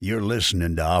You're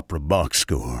listening to Opera Box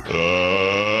Score. Let's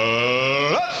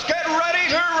get ready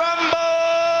to rumble!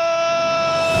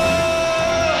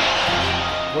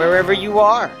 Wherever you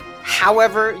are,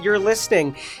 however you're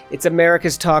listening, it's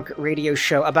America's talk radio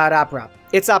show about opera.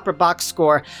 It's Opera Box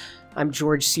Score. I'm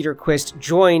George Cedarquist,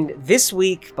 joined this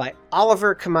week by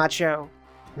Oliver Camacho,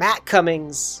 Matt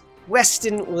Cummings,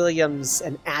 Weston Williams,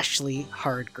 and Ashley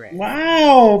Hardgrave.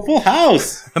 Wow, full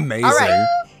house. Amazing. All right.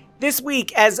 This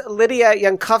week, as Lydia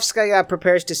Yankovskaya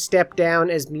prepares to step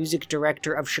down as music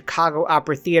director of Chicago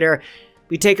Opera Theater,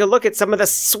 we take a look at some of the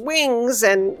swings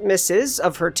and misses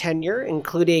of her tenure,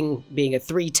 including being a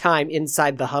 3-time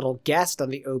Inside the Huddle guest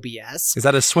on the OBS. Is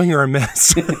that a swing or a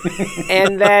miss?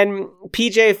 And then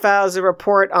PJ files a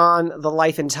report on the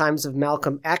life and times of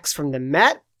Malcolm X from the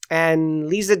Met, and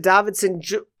Lise Davidsen...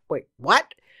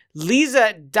 Lise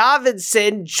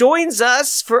Davidsen joins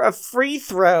us for a free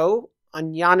throw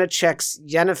on Janacek's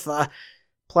Yennefer.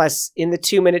 Plus, in the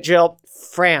 2-minute drill,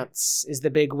 France is the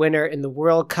big winner in the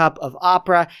World Cup of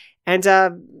Opera, and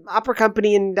opera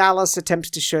company in Dallas attempts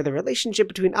to show the relationship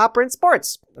between opera and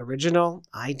sports. Original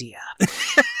idea.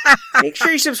 Make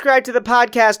sure you subscribe to the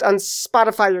podcast on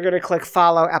Spotify. You're going to click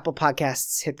follow. Apple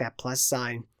Podcasts, hit that plus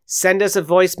sign. Send us a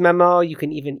voice memo. You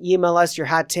can even email us your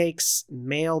hot takes,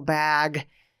 mailbag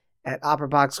at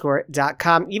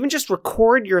operaboxscore.com. Even just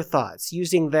record your thoughts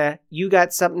using the You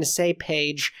Got Something to Say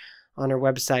page on our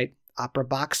website,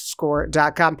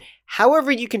 operaboxscore.com.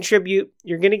 However you contribute,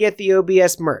 you're going to get the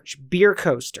OBS merch, beer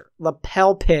coaster,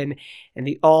 lapel pin, and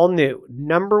the all-new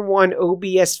 #1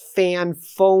 OBS fan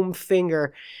foam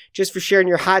finger just for sharing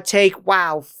your hot take.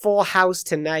 Wow, full house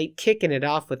tonight, kicking it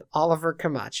off with Oliver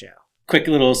Camacho. Quick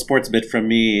little sports bit from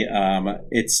me.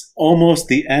 It's almost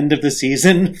the end of the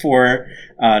season for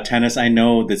tennis. I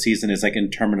know the season is like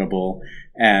interminable,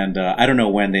 and I don't know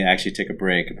when they actually take a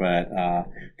break, but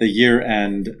the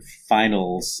year-end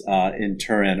finals in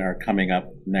Turin are coming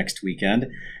up next weekend,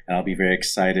 and I'll be very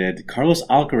excited. Carlos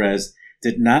Alcaraz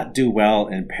did not do well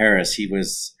in Paris. He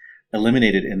was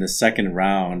eliminated in the second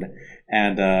round,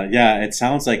 and it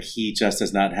sounds like he just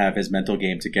does not have his mental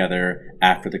game together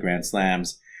after the Grand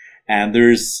Slams. And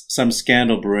there's some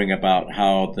scandal brewing about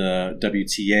how the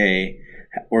WTA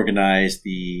organized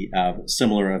the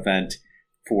similar event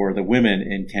for the women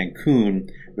in Cancun.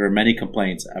 There were many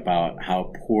complaints about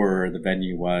how poor the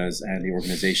venue was and the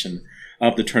organization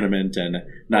of the tournament, and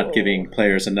not giving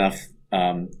players enough,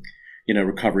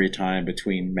 recovery time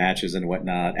between matches and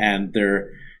whatnot. And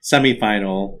their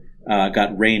semifinal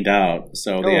got rained out,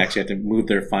 so they actually had to move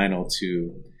their final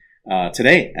to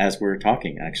today, as we're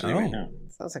talking, actually, right now.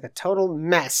 Sounds like a total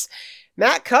mess.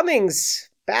 Matt Cummings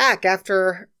back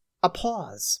after a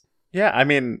pause. Yeah, I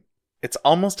mean, it's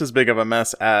almost as big of a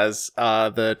mess as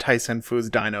the Tyson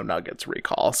Foods Dino Nuggets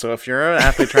recall. So if you're an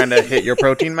athlete trying to hit your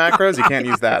protein macros, you can't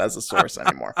use that as a source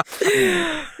anymore.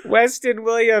 Weston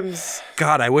Williams.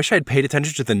 God, I wish I'd paid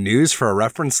attention to the news for a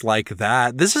reference like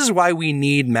that. This is why we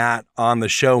need Matt on the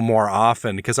show more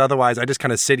often, because otherwise I just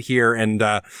kind of sit here and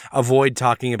avoid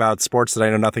talking about sports that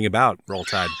I know nothing about. Roll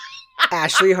Tide.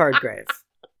 Ashley Hardgrave.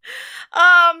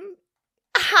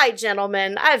 Hi,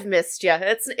 gentlemen. I've missed you.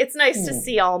 It's nice to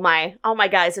see all my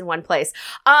guys in one place.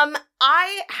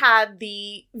 I had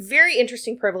the very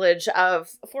interesting privilege of,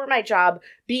 for my job,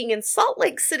 being in Salt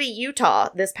Lake City, Utah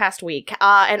this past week.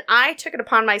 And I took it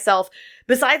upon myself,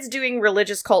 besides doing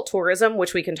religious cult tourism,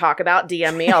 which we can talk about,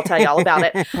 DM me, I'll tell you all about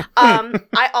it.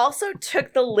 I also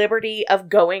took the liberty of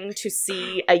going to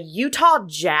see a Utah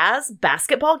Jazz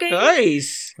basketball game.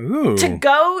 Nice. Ooh. To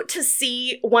go to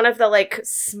see one of the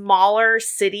smaller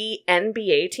city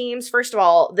NBA teams. First of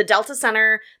all, the Delta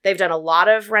Center, they've done a lot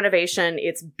of renovation.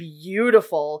 It's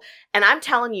beautiful. And I'm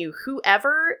telling you,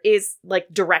 whoever is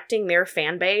directing their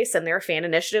fan base and their fan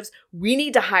initiatives, we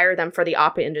need to hire them for the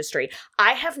opera industry.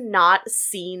 I have not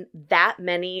seen that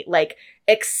many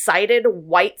excited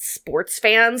white sports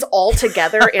fans all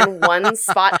together in one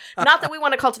spot. Not that we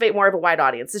want to cultivate more of a white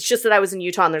audience. It's just that I was in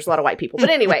Utah and there's a lot of white people. But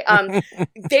anyway,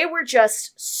 they were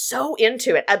just so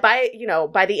into it. By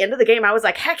the end of the game, I was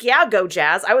like, heck yeah, go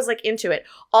Jazz. I was into it.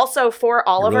 Also, for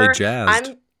Oliver, really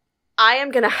jazzed.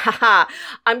 I'm gonna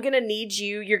need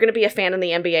you. You're gonna be a fan in the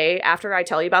NBA after I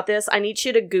tell you about this. I need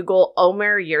you to Google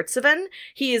Omer Yurtseven.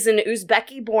 He is an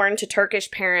Uzbeki-born to Turkish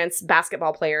parents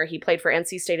basketball player. He played for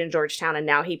NC State and Georgetown, and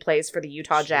now he plays for the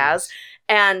Utah Jazz.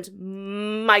 And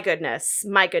my goodness.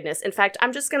 In fact,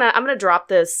 I'm gonna drop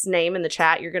this name in the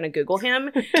chat. You're gonna Google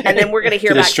him, and then we're gonna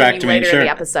hear back from you later in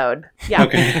the episode. Yeah,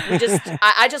 okay.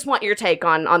 I just want your take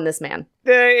on this man.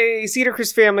 The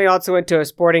Cedarcrest family also went to a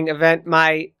sporting event.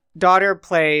 My daughter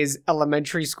plays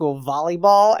elementary school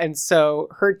volleyball, and so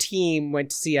her team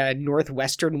went to see a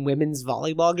Northwestern women's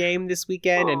volleyball game this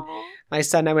weekend, and my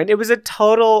son and I went. It was a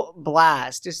total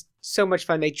blast. Just so much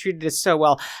fun. They treated us so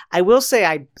well. I will say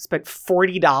I spent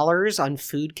 $40 on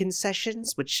food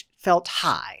concessions, which felt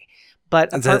high. But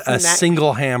it's a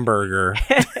single hamburger.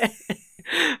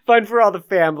 Fun for all the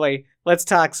family. Let's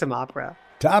talk some opera.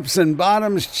 Tops and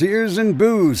bottoms, cheers and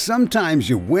boos. Sometimes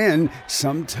you win,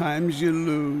 sometimes you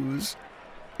lose.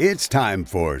 It's time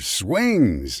for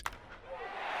Swings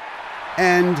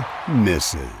and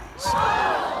Misses.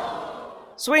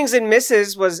 Swings and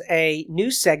Misses was a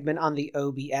new segment on the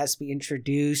OBS we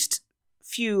introduced a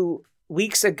few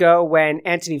weeks ago when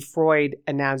Anthony Freud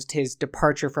announced his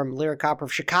departure from Lyric Opera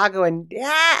of Chicago. And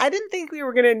I didn't think we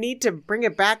were going to need to bring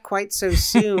it back quite so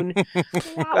soon.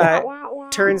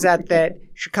 Turns out that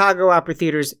Chicago Opera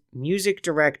Theater's music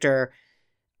director,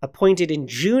 appointed in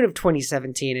June of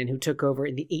 2017 and who took over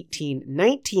in the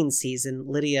 18-19 season,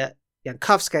 Lydia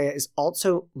Yankovskaya, is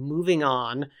also moving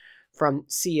on from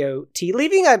COT,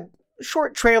 leaving a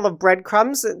short trail of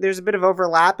breadcrumbs. There's a bit of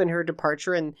overlap in her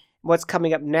departure and what's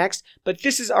coming up next, but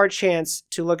this is our chance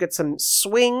to look at some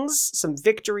swings, some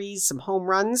victories, some home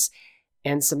runs,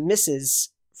 and some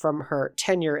misses from her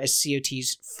tenure as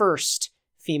COT's first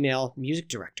female music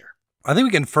director. I think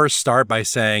we can first start by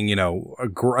saying, a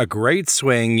great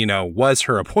swing, was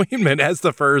her appointment as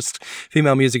the first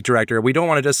female music director. We don't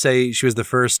want to just say she was the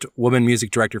first woman music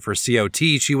director for COT.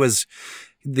 She was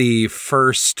the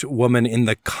first woman in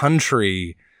the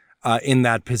country in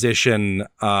that position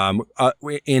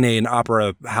in an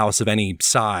opera house of any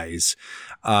size.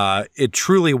 It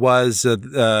truly was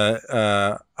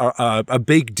a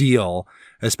big deal,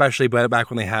 especially back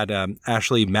when they had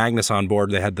Ashley Magnus on board.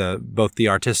 They had both the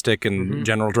artistic and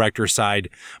general director side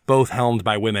both helmed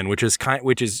by women, which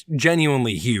is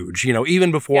genuinely huge.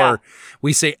 Even before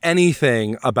we say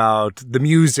anything about the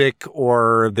music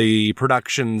or the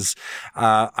productions,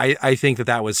 I think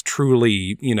that was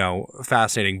truly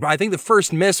fascinating. But I think the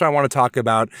first miss I want to talk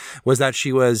about was that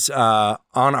she was on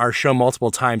our show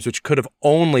multiple times, which could have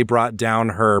only brought down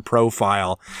her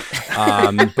profile.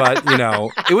 But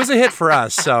it was a hit for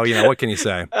us. So, what can you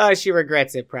say? She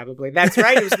regrets it, probably. That's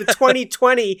right. It was the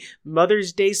 2020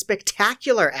 Mother's Day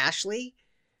Spectacular, Ashley.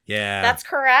 Yeah. That's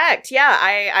correct. Yeah,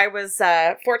 I was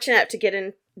fortunate to get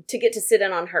to sit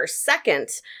in on her second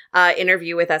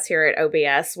interview with us here at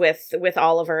OBS with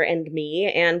Oliver and me.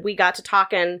 And we got to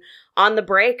talking on the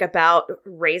break about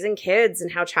raising kids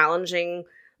and how challenging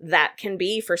that can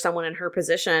be for someone in her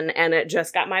position. And it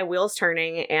just got my wheels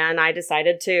turning. And I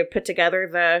decided to put together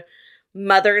the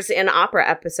Mothers in Opera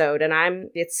episode, and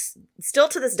it's still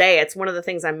to this day, it's one of the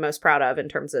things I'm most proud of in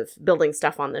terms of building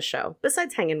stuff on this show,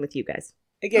 besides hanging with you guys.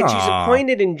 Again, she's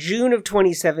appointed in June of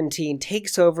 2017,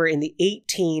 takes over in the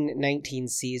 18-19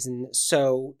 season,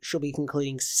 so she'll be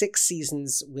concluding 6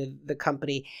 seasons with the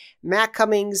company. Matt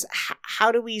Cummings,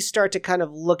 how do we start to kind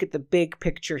of look at the big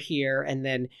picture here and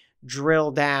then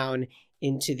drill down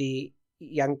into the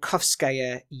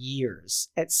Yankovskaya years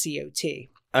at COT?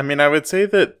 I mean, I would say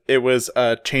that it was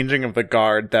a changing of the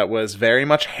guard that was very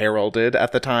much heralded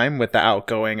at the time with the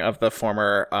outgoing of the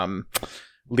former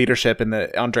leadership in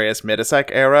the Andreas Midasek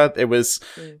era. It was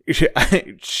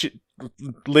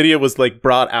Lydia was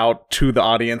brought out to the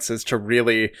audiences to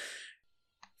really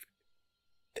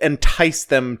entice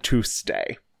them to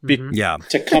stay. To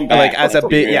come back,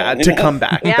 to come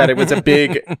back. That it was a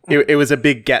big, it was a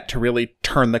big get to really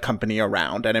turn the company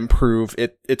around and improve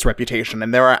its reputation.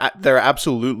 And there are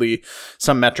absolutely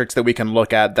some metrics that we can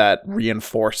look at that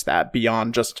reinforce that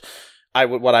beyond just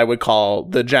what I would call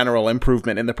the general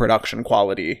improvement in the production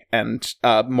quality and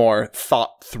more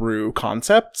thought through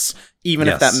concepts. Even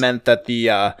if that meant that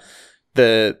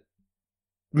the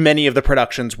many of the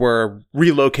productions were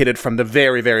relocated from the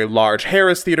very, very large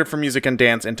Harris Theater for Music and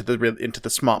Dance into the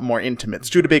small, more intimate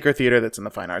Studebaker Theater that's in the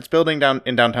Fine Arts Building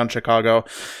in downtown Chicago.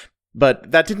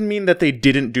 But that didn't mean that they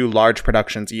didn't do large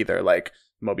productions either. Like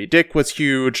Moby Dick was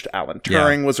huge. Alan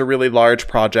Turing was a really large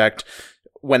project.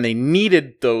 When they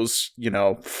needed those,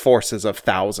 forces of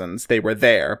thousands, they were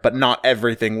there, but not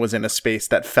everything was in a space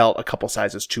that felt a couple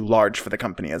sizes too large for the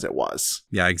company as it was.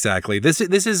 Yeah, exactly. This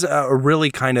is a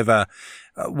really kind of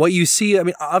what you see. I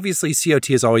mean, obviously COT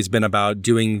has always been about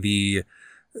doing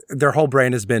their whole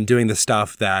brand has been doing the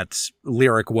stuff that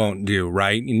Lyric won't do,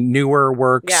 right? Newer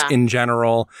works in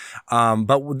general.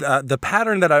 But the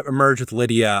pattern that emerged with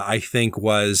Lydia, I think,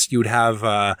 was you would have,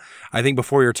 I think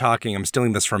before you're talking, I'm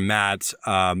stealing this from Matt,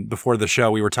 before the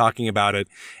show, we were talking about it.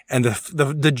 And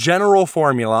the general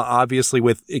formula, obviously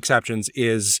with exceptions,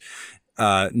 is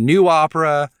new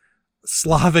opera,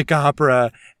 Slavic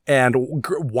opera, and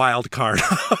wild card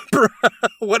opera,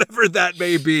 whatever that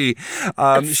may be.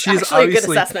 She's actually a good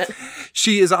obviously assessment.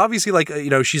 She is obviously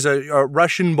she's a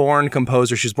Russian-born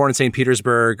composer. She's born in St.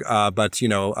 Petersburg, but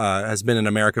has been in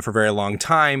America for a very long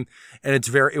time. And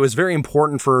it was very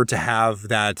important for her to have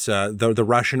that the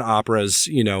Russian operas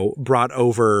brought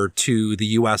over to the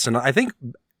U.S. And I think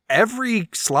every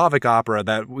Slavic opera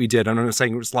that we did, I'm not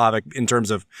saying Slavic in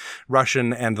terms of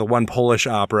Russian, and the one Polish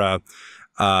opera,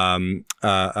 King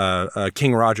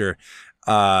Roger,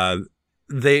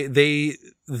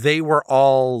 they were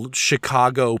all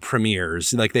Chicago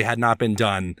premieres. Like, they had not been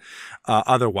done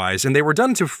otherwise, and they were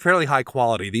done to fairly high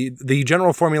quality. The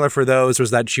general formula for those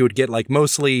was that she would get like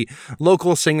mostly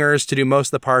local singers to do most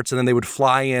of the parts, and then they would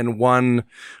fly in one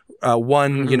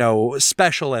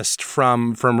specialist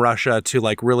from Russia to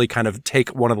like really kind of take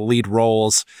one of the lead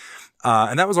roles.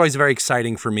 And that was always very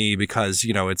exciting for me because,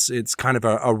 it's kind of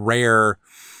a rare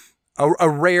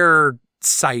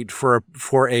sight for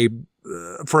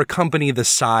a company the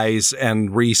size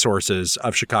and resources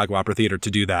of Chicago Opera Theater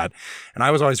to do that. And I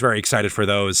was always very excited for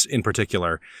those in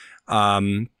particular.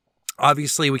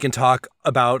 Obviously, we can talk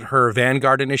about her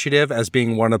Vanguard Initiative as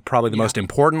being one of probably the most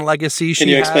important legacies she has. Can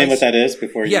you explain what that is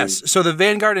before you... Yes. So the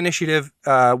Vanguard Initiative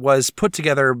was put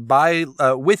together by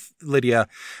with Lydia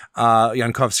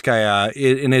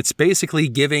Yankovskaya, and it's basically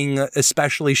giving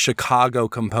especially Chicago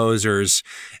composers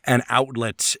an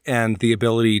outlet and the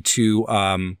ability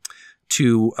to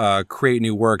create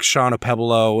new works. Sean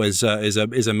Opebolo is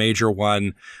a major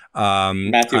one.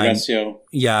 Matthew Rescio.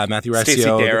 Yeah, Matthew Rescio. Stacey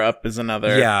Darup is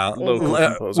another local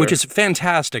composer. Which is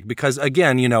fantastic because,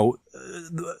 again,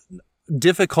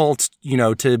 difficult,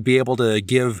 to be able to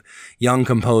give young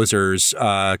composers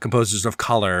of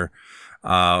color,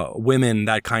 women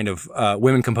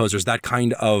composers, that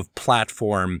kind of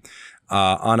platform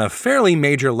on a fairly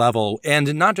major level,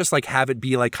 and not just like have it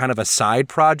be like kind of a side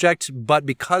project, but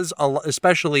because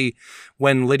especially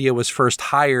when Lydia was first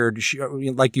hired, she,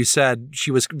 like you said, she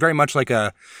was very much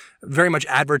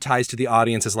advertised to the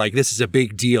audience as like, this is a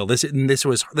big deal. This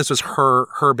was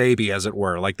her baby, as it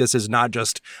were. Like, this is not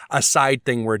just a side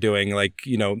thing we're doing. Like,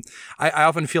 I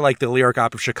often feel like the Lyric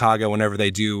Opera of Chicago, whenever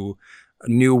they do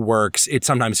new works, it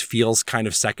sometimes feels kind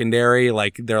of secondary.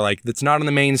 Like, they're like, it's not on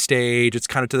the main stage. It's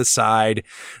kind of to the side.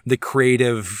 The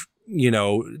creative,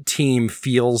 team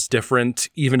feels different,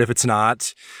 even if it's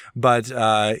not. But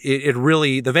it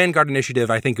really, the Vanguard Initiative,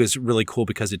 I think, is really cool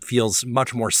because it feels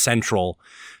much more central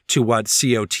to what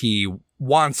COT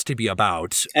wants to be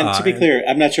about. And to be clear,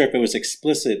 I'm not sure if it was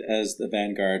explicit as the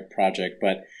Vanguard project,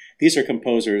 but these are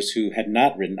composers who had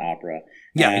not written opera.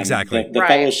 Yeah, and exactly. The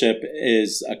fellowship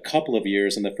is a couple of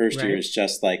years, and the first year is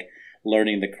just like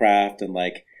learning the craft and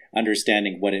like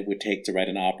understanding what it would take to write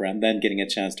an opera, and then getting a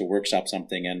chance to workshop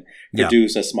something and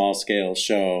produce a small scale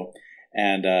show.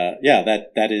 And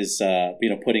that is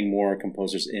putting more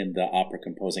composers in the opera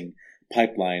composing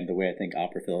pipeline, the way I think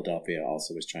Opera Philadelphia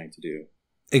also was trying to do.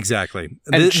 Exactly.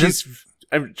 And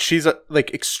she's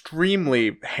like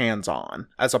extremely hands-on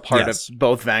as a part of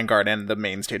both Vanguard and the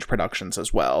main stage productions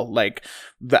as well. Like,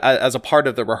 as a part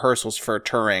of the rehearsals for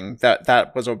touring,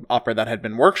 that was an opera that had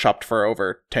been workshopped for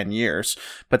over 10 years,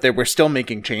 but they were still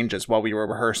making changes while we were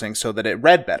rehearsing so that it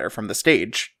read better from the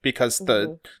stage, because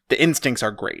the instincts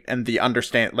are great, and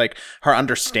her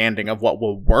understanding of what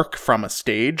will work from a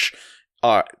stage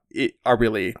are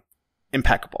really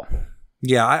impeccable.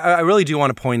 Yeah, I really do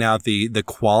want to point out the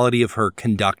quality of her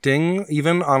conducting,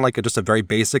 even on like just a very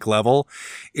basic level,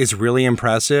 is really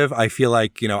impressive. I feel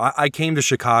like, I came to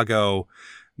Chicago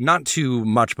not too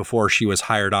much before she was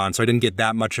hired on, so I didn't get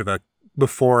that much of a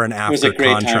before and after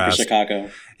contrast. It was a great time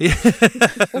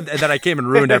for Chicago. That I came and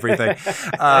ruined everything.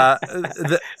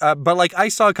 But like, I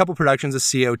saw a couple productions of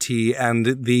COT, and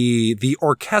the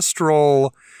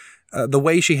orchestral... the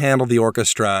way she handled the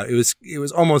orchestra, it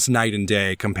was almost night and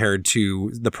day compared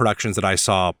to the productions that I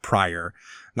saw prior.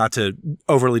 Not to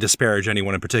overly disparage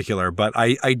anyone in particular, but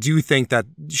I do think that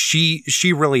she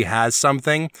really has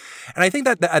something. And I think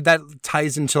that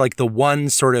ties into like the one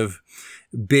sort of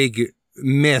big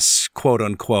miss, quote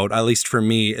unquote, at least for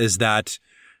me, is that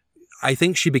I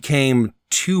think she became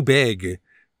too big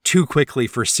too quickly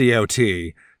for COT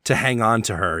to hang on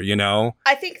to her,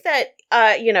 I think that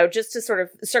just to sort of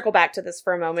circle back to this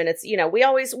for a moment, it's,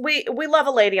 we love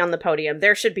a lady on the podium.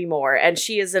 There should be more. And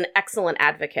she is an excellent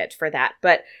advocate for that.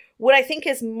 But what I think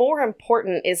is more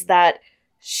important is that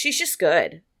she's just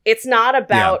good. It's not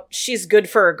about she's good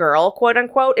for a girl, quote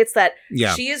unquote. It's that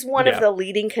she is one of the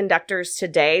leading conductors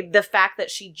today. The fact that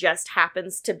she just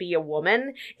happens to be a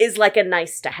woman is like a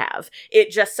nice to have. It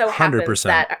just so happens 100%.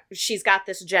 That she's got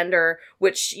this gender,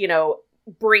 which,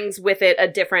 brings with it a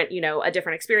different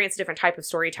experience, different type of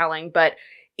storytelling. But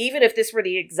even if this were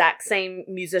the exact same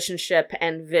musicianship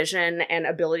and vision and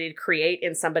ability to create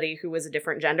in somebody who was a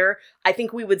different gender, I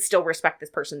think we would still respect this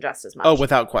person just as much. Oh,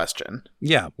 without question.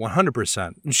 Yeah,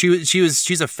 100%.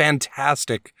 She's a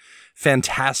fantastic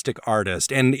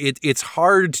artist, and it's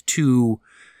hard to.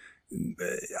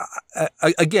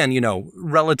 Again,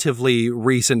 relatively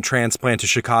recent transplant to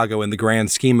Chicago in the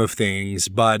grand scheme of things,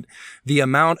 but the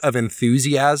amount of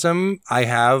enthusiasm I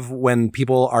have when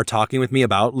people are talking with me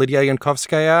about Lydia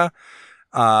Yankovskaya,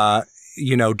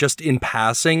 just in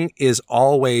passing, is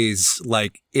always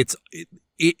like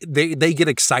they get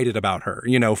excited about her,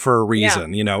 for a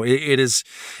reason. Yeah. It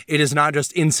is not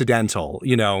just incidental,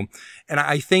 and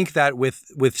I think that with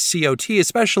COT,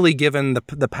 especially given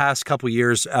the past couple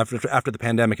years after the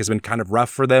pandemic has been kind of rough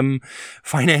for them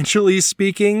financially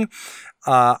speaking,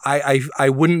 I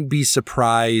wouldn't be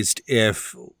surprised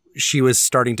if she was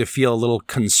starting to feel a little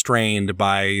constrained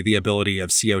by the ability of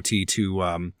COT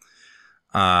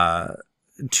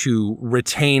to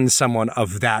retain someone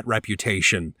of that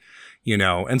reputation.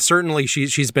 And certainly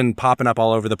she's been popping up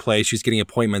all over the place. She's getting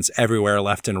appointments everywhere,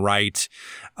 left and right.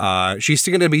 She's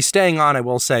going to be staying on, I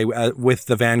will say, with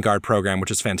the Vanguard program, which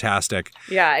is fantastic.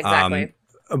 Yeah, exactly.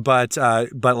 But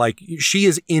like she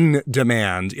is in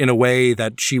demand in a way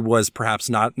that she was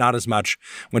perhaps not as much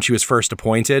when she was first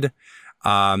appointed.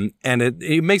 And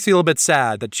it makes me a little bit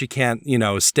sad that she can't,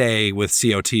 stay with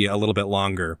COT a little bit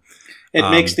longer. It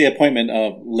makes the appointment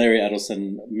of Larry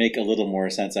Edelson make a little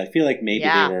more sense. I feel like maybe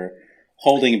they were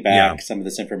holding back some of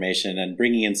this information and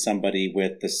bringing in somebody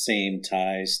with the same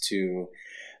ties to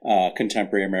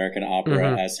contemporary American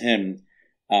opera as him,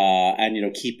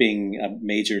 and keeping a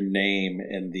major name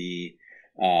in the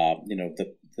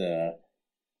the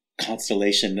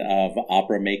constellation of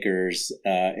opera makers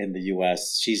in the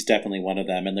U.S. She's definitely one of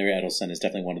them, and Larry Edelson is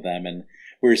definitely one of them. And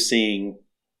we're seeing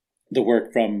the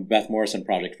work from Beth Morrison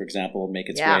Project, for example, make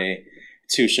its way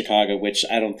to Chicago, which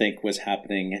I don't think was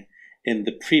happening in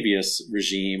the previous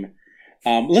regime.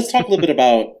 Let's talk a little bit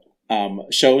about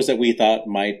shows that we thought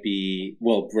might be,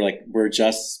 were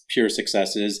just pure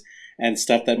successes, and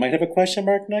stuff that might have a question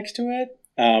mark next to it.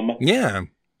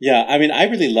 Yeah, I mean, I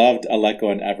really loved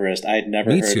Aleko and Everest. I had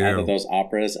never heard either of those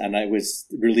operas, and I was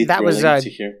really thrilling to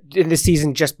hear. In the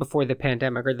season just before the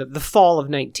pandemic, or the fall of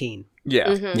 19. Yeah.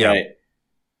 Mm-hmm. Yeah. Right.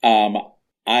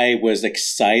 I was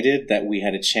excited that we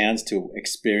had a chance to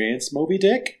experience Moby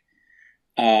Dick.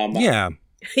 I'm not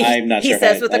sure. He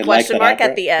says with a question mark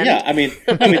at the end. Yeah, I mean,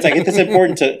 it's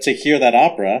important to hear that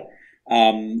opera.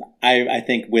 I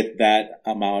think with that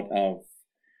amount of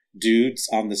dudes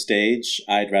on the stage,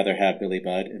 I'd rather have Billy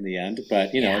Budd in the end. But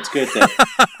it's good that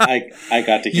I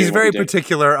got to hear. He's very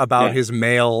particular about his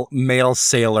male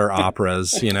sailor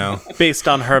operas. Based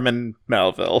on Herman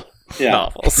Melville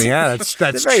novels. Yeah, that's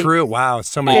true. Wow,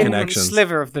 so many connections.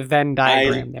 Sliver of the Venn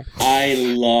diagram there. I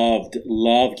loved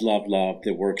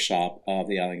the workshop of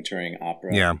the Alan Turing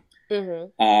opera. Yeah.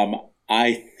 Mm-hmm.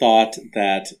 I thought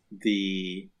that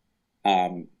the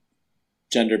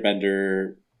gender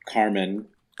bender Carmen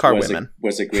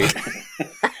was a great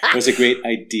was a great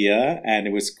idea, and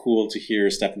it was cool to hear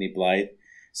Stephanie Blythe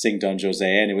sing Don Jose,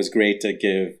 and it was great to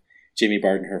give Jamie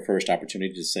Barton her first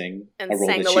opportunity to sing a role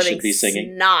that she should be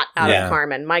singing. Not out of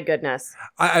Carmen, my goodness.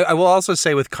 I will also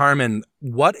say with Carmen,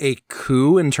 what a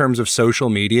coup in terms of social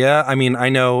media. I mean, I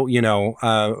know,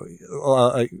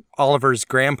 Oliver's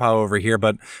grandpa over here,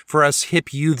 but for us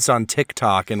hip youths on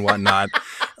TikTok and whatnot,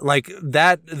 like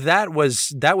that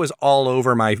was all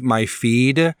over my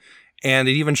feed, and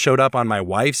it even showed up on my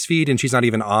wife's feed, and she's not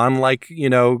even on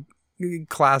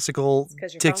classical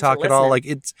TikTok at all. Like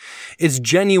it's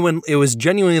genuine. It was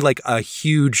genuinely like a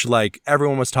huge,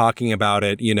 everyone was talking about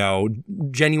it,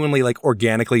 genuinely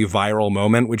organically viral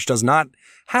moment, which does not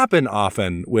happen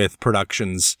often with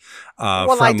productions.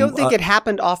 I don't think it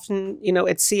happened often,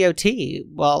 at COT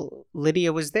while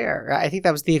Lydia was there. I think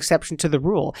that was the exception to the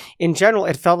rule. In general,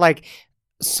 it felt like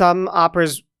some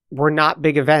operas were not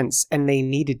big events, and they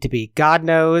needed to be. God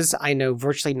knows, I know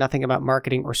virtually nothing about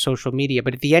marketing or social media,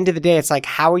 but at the end of the day, it's like,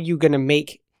 how are you going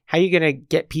to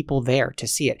get people there to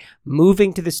see it?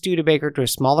 Moving to the Studebaker to a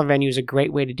smaller venue is a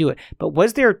great way to do it. But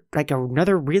was there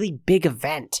another really big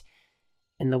event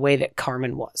in the way that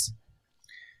Carmen was?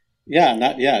 Yeah,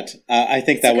 not yet. I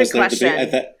think that was the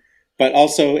big, but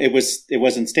also it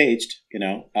wasn't staged,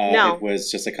 No. It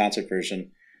was just a concert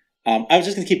version. I was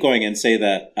just going to keep going and say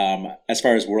that as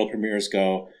far as world premieres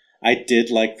go, I did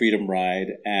like Freedom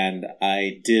Ride, and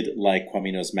I did like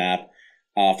Quamino's Map.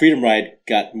 Freedom Ride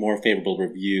got more favorable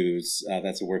reviews.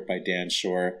 That's a work by Dan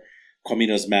Shore.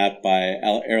 Quamino's Map by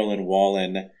Erilyn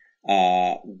Wallen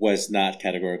was not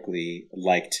categorically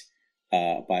liked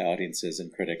by audiences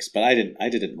and critics, but I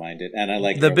didn't mind it, and I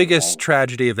liked the it biggest overall.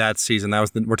 tragedy of that season.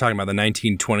 We're talking about the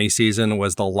 1920 season,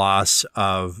 was the loss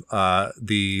of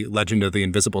the Legend of the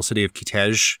Invisible City of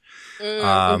Kitej,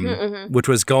 which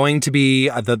was going to be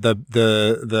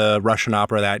the Russian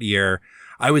opera that year.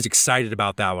 I was excited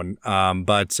about that one,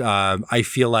 but I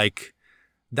feel like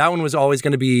that one was always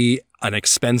going to be an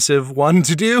expensive one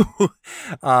to do.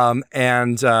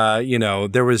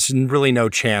 There was really no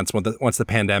chance once the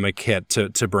pandemic hit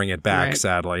to bring it back, Right.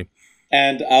 sadly.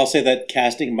 And I'll say that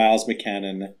casting Miles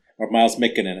Mikkonen,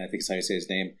 I think is how you say his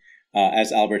name,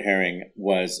 as Albert Herring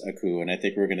was a coup. And I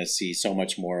think we're going to see so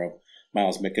much more of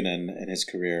Miles Mikkonen in his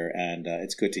career. And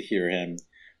it's good to hear him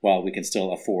while we can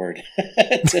still afford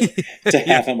to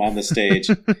have him on the stage.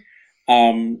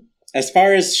 As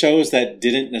far as shows that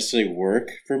didn't necessarily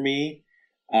work for me,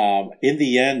 in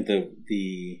the end,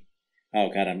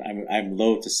 I'm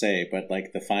loath to say, but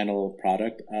like the final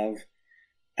product of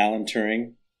Alan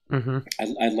Turing,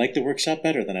 I liked the workshop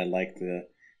better than I liked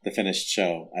the finished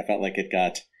show. I felt like it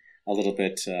got a little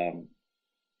bit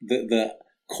the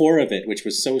core of it, which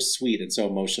was so sweet and so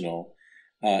emotional.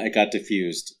 It got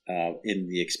diffused in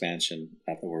the expansion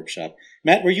of the workshop.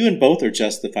 Matt, were you in both or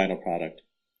just the final product?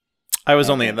 I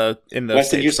was only in the Weston,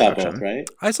 stage you saw production. both, right?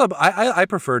 I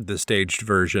preferred the staged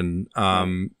version,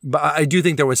 but I do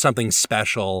think there was something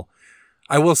special.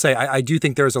 I will say I do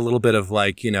think there was a little bit of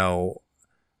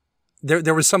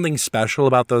there was something special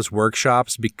about those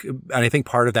workshops, and I think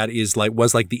part of that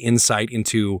was the insight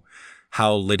into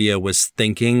how Lydia was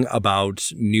thinking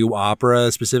about new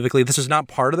opera specifically. This was not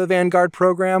part of the Vanguard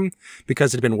program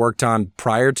because it had been worked on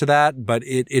prior to that, but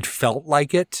it felt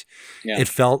like it. Yeah. It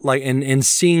felt like, and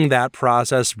seeing that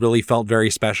process really felt very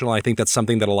special. I think that's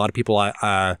something that a lot of people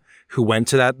who went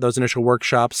to those initial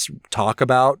workshops talk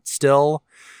about still.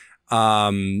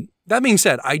 That being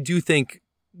said, I do think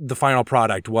the final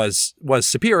product was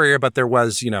superior, but there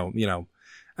was,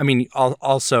 I mean,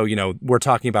 also, we're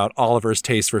talking about Oliver's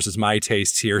taste versus my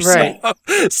tastes here. Right.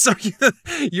 So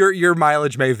your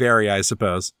mileage may vary, I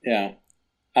suppose. Yeah.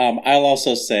 I'll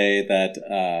also say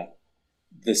that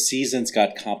the seasons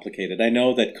got complicated. I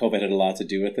know that COVID had a lot to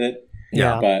do with it.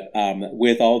 Yeah. But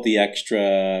with all the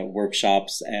extra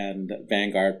workshops and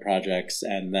Vanguard projects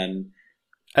and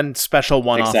special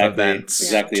one-off events.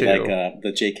 Exactly, too. like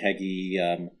the Jake Heggie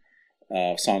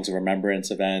Songs of Remembrance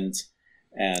event.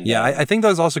 And I think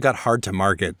those also got hard to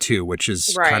market too, which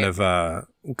is kind of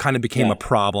became a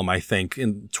problem, I think,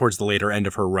 towards the later end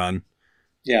of her run.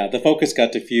 Yeah, the focus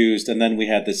got diffused, and then we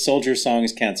had the Soldier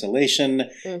Songs cancellation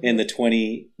in the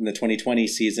 2020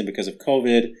 season because of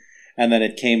COVID, and then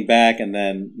it came back, and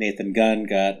then Nathan Gunn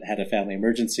had a family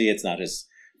emergency. It's not his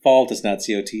fault. It's not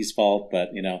COT's fault, but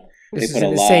This is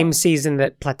in the same season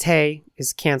that Platée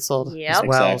is canceled as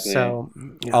well. Exactly. So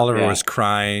Oliver was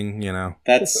crying,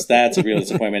 That's a real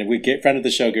disappointment. Friend of the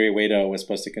show, Gary Wado, was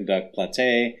supposed to conduct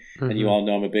Platée, and you all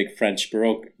know I'm a big French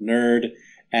Baroque nerd,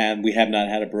 and we have not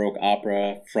had a Baroque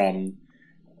opera from...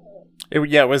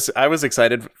 I was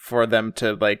excited for them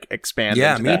to expand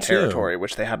into that territory,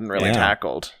 which they hadn't really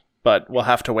tackled. But we'll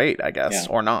have to wait, I guess,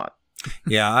 or not.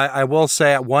 Yeah, I will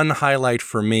say one highlight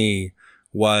for me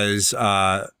was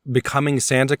becoming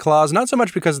Santa Claus, not so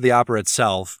much because of the opera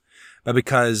itself, but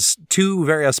because two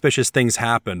very auspicious things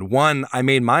happened. One, I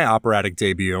made my operatic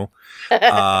debut,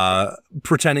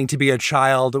 pretending to be a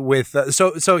child with.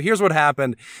 So here's what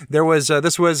happened.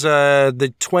 This was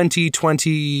the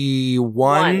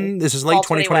 2021. This is late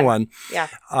 2021. Yeah.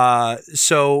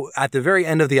 So at the very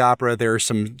end of the opera, there are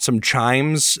some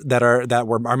chimes that are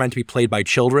meant to be played by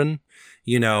children,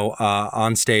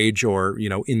 on stage or,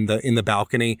 in the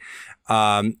balcony.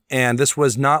 And this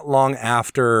was not long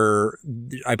after,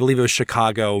 I believe it was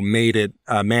Chicago, made it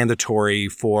mandatory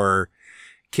for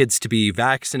kids to be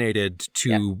vaccinated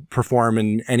to perform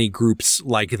in any groups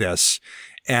like this.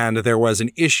 And there was an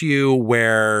issue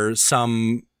where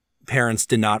some parents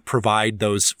did not provide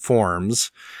those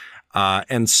forms.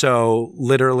 And so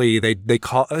literally they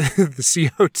call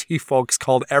the COT folks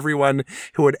called everyone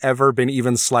who had ever been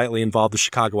even slightly involved with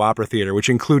Chicago Opera Theater, which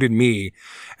included me,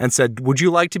 and said, "Would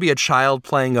you like to be a child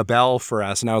playing a bell for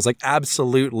us?" And I was like,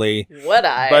 "Absolutely." Would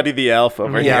I? Buddy the Elf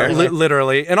over here. Yeah,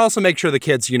 literally. And also make sure the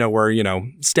kids, were,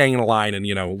 staying in a line and,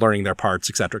 learning their parts,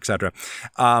 et cetera, et cetera.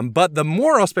 But the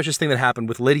more auspicious thing that happened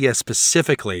with Lydia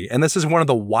specifically, and this is one of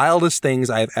the wildest things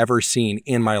I have ever seen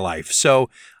in my life. So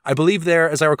I believe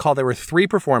as I recall, there were 3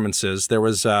 performances. There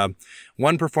was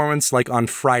one performance on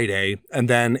Friday, and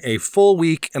then a full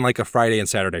week and a Friday and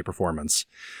Saturday performance.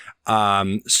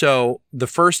 So the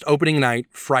first opening night,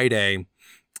 Friday,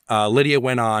 Lydia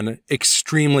went on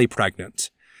extremely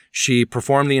pregnant. She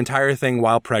performed the entire thing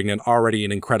while pregnant, already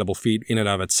an incredible feat in and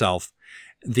of itself.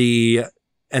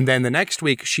 And then the next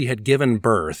week she had given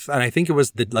birth, and I think it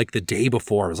was the day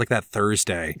before. It was like that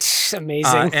Thursday.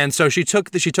 Amazing. And so she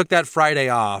took that Friday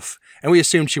off, and we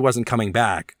assumed she wasn't coming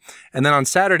back. And then on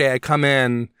Saturday I come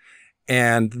in,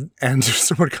 and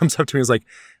someone comes up to me and is like,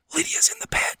 "Lydia's in the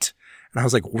pit." And I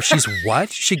was like, well, "She's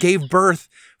what?" She gave birth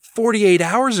 48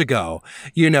 hours ago,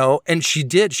 and she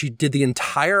did the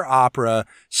entire opera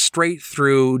straight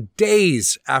through,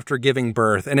 days after giving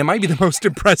birth. And it might be the most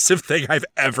impressive thing I've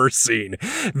ever seen.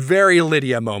 Very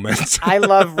Lydia moment. I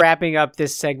love wrapping up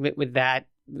this segment with that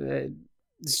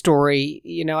story.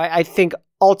 I think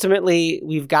ultimately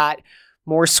we've got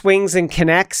more swings and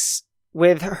connects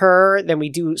with her than we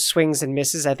do swings and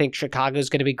misses. I think Chicago's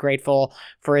going to be grateful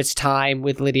for its time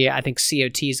with Lydia. I think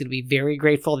COT is going to be very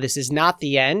grateful. This is not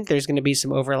the end. There's going to be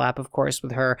some overlap, of course,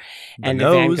 with her and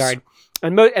the Vanguard.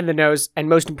 And the nose. And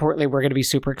most importantly, we're going to be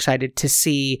super excited to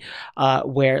see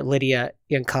where Lydia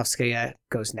Yankovskaya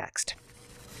goes next.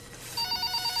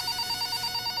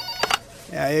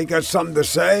 Yeah, you got something to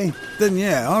say? Then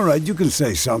yeah, all right, you can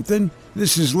say something.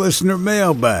 This is Listener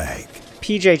Mailbag.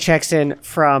 PJ checks in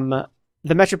from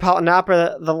the Metropolitan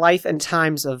Opera, The Life and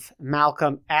Times of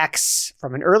Malcolm X,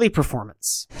 from an early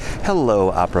performance. Hello,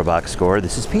 Opera Box Score.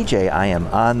 This is PJ. I am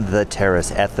on the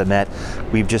terrace at the Met.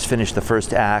 We've just finished the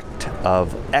first act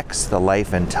of X, The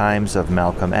Life and Times of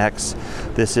Malcolm X.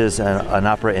 This is an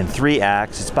opera in 3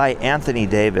 acts. It's by Anthony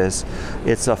Davis.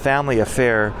 It's a family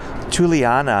affair.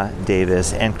 Tuliana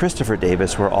Davis and Christopher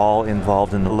Davis were all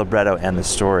involved in the libretto and the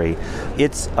story.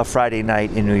 It's a Friday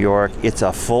night in New York. It's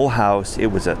a full house. It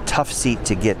was a tough seat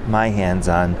to get my hands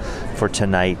on for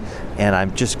tonight, and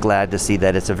I'm just glad to see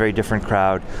that it's a very different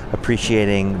crowd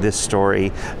appreciating this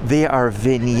story. They are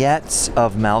vignettes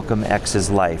of Malcolm X's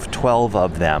life, 12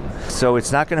 of them. So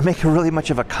it's not going to make really much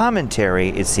of a commentary,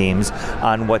 it seems,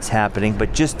 on what's happening,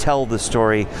 but just tell the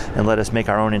story and let us make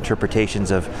our own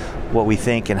interpretations of what we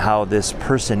think and how this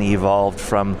person evolved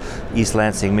from East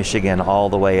Lansing, Michigan, all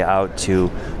the way out to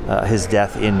his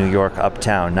death in New York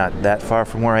uptown, not that far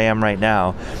from where I am right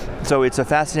now. So it's a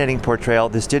fascinating portrayal.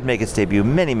 This did make its debut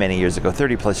many, many years ago,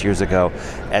 30 plus years ago,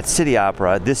 at City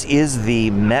Opera. This is the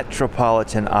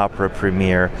Metropolitan Opera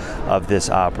premiere of this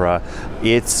opera.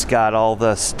 It's got all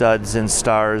the studs and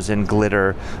stars and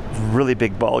glitter, really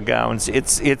big ball gowns.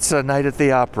 It's a night at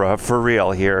the opera for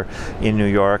real here in New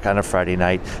York on a Friday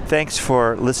night. Thanks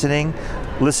for listening,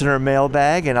 Listener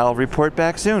Mailbag, and I'll report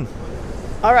back soon.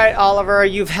 All right, Oliver,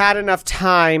 you've had enough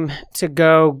time to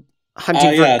go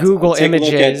hunting for Google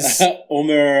images. Take a look at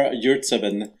Omer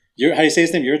Yurtseven. How do you say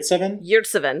his name? Yurtseven?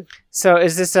 Yurtseven. So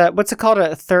is this what's it called?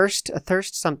 A thirst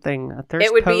something? A thirst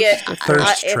It would post? be A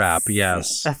thirst trap,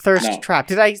 yes. A thirst trap.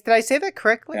 Did I say that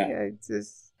correctly? Yeah.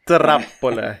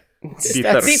 Trappola.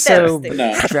 That's so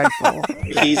No. dreadful.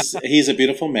 He's a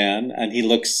beautiful man, and he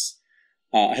looks.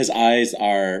 His eyes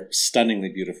are stunningly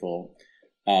beautiful.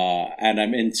 And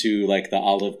I'm into like the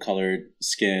olive colored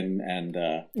skin and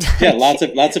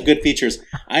lots of good features.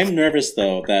 I'm nervous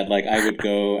though that like I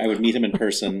would meet him in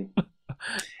person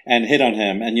and hit on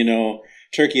him. And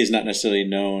Turkey is not necessarily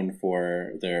known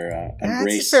for their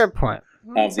embrace That's a fair point.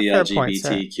 of the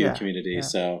LGBTQ LGBTQ community. Yeah.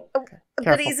 So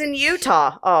But he's in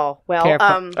Utah. Oh, well.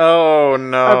 Careful. Oh,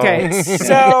 no. Okay,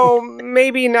 so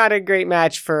maybe not a great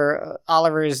match for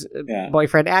Oliver's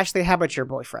boyfriend. Ashley, how about your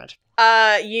boyfriend?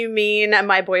 You mean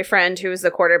my boyfriend who is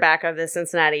the quarterback of the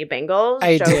Cincinnati Bengals?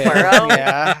 I Joe did. Burrow?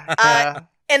 Yeah.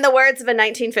 In the words of a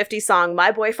 1950s song, my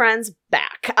boyfriend's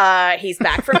back. He's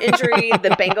back from injury. The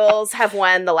Bengals have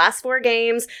won the last 4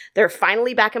 games. They're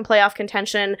finally back in playoff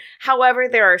contention. However,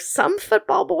 there are some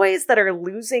football boys that are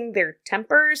losing their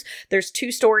tempers. There's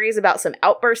 2 stories about some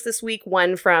outbursts this week.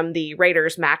 One from the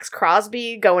Raiders' Max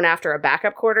Crosby going after a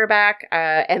backup quarterback.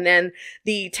 And then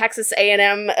the Texas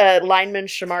A&M lineman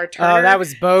Shamar Turner. Oh, that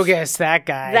was bogus, that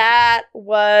guy. That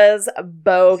was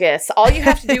bogus. All you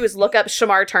have to do is look up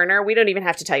Shamar Turner. We don't even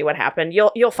have to tell you what happened.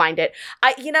 You'll find it.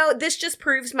 This just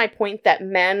proves my point that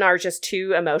men are just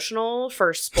too emotional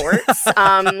for sports.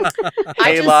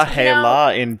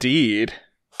 Hey-la, indeed.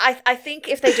 I think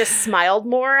if they just smiled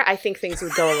more, I think things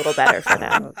would go a little better for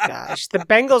them. Oh, gosh. The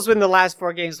Bengals win the last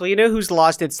 4 games. Well, you know who's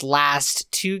lost its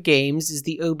last 2 games is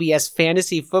the OBS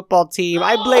fantasy football team.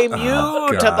 I blame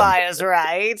you, Tobias,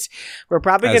 right? We're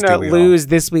probably going to lose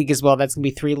this week as well. That's going to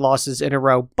be 3 losses in a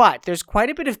row. But there's quite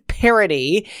a bit of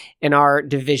parity in our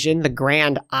division, the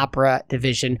Grand Opera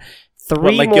division.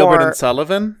 3 like more... Gilbert and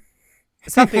Sullivan?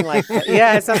 Something like that.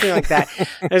 Yeah, something like that.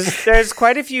 There's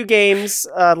quite a few games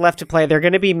left to play. They're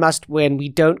going to be must win. We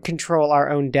don't control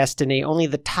our own destiny. Only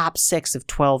the top 6 of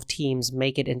 12 teams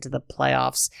make it into the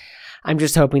playoffs. I'm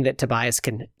just hoping that Tobias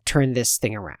can turn this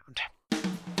thing around.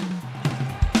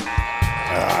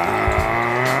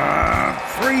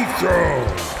 Free throw.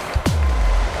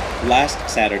 Last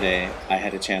Saturday, I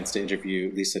had a chance to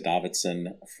interview Lise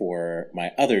Davidsen for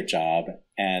my other job.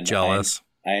 And jealous.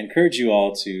 I encourage you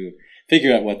all to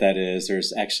figure out what that is.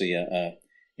 There's actually a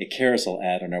carousel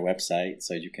ad on our website,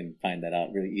 so you can find that out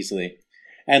really easily.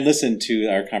 And listen to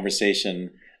our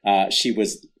conversation. She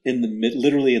was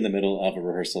literally in the middle of a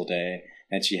rehearsal day,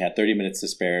 and she had 30 minutes to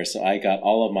spare. So I got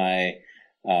all of my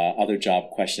other job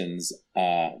questions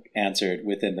answered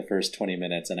within the first 20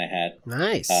 minutes, and I had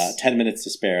 10 minutes to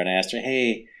spare. And I asked her,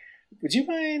 "Hey, would you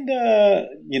mind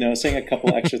saying a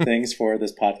couple extra things for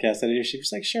this podcast that I do?" She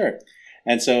was like, "Sure."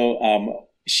 And so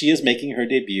she is making her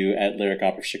debut at Lyric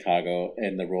Opera Chicago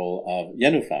in the role of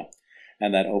Yennefer.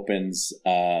 And that opens,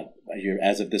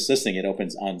 as of this listening, it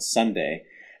opens on Sunday.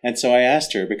 And so I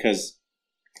asked her, because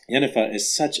Yennefer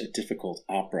is such a difficult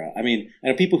opera. I mean, I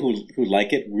know people who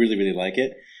like it, really, really like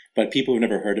it, but people who've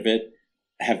never heard of it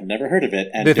have never heard of it.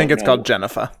 And they think it's called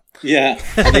Jennifer. Yeah,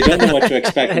 and they don't know what to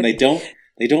expect, and they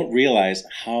don't realize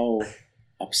how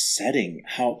upsetting,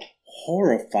 how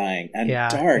horrifying and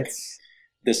dark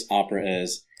this opera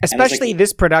is. Especially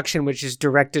this production, which is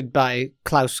directed by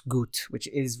Klaus Guth, which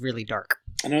is really dark.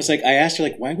 And I asked her,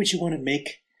 why would you want to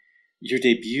make your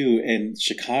debut in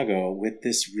Chicago with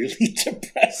this really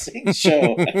depressing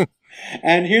show?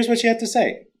 And here's what she had to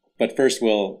say. But first,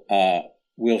 we'll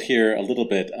hear a little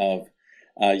bit of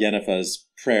Yennefer's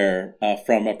prayer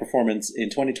from a performance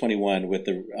in 2021 with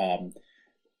the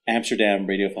Amsterdam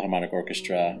Radio Philharmonic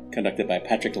Orchestra, conducted by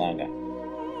Patrick Lange.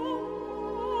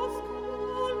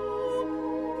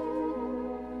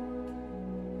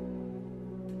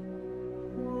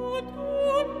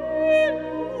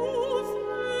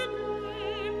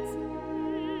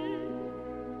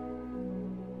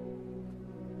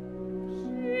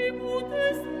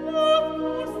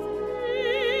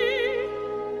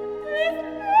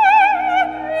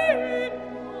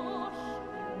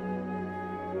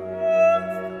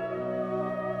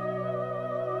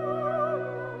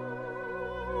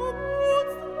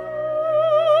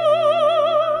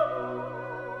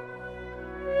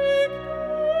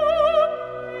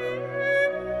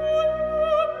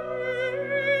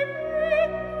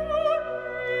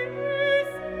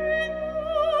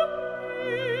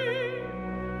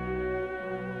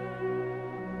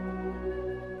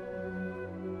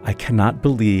 I cannot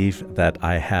believe that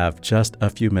I have just a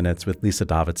few minutes with Lise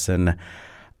Davidsen.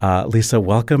 Lise,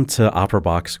 welcome to Opera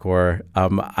Box Score.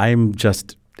 I'm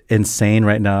just insane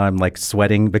right now. I'm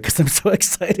sweating because I'm so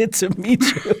excited to meet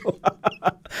you.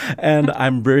 And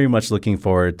I'm very much looking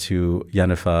forward to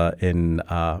Yennefer in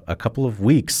a couple of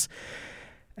weeks.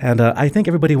 And I think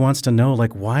everybody wants to know,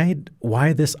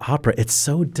 why this opera? It's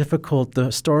so difficult.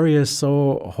 The story is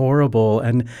so horrible.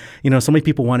 And, so many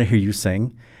people want to hear you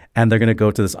sing. And they're going to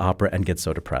go to this opera and get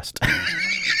so depressed.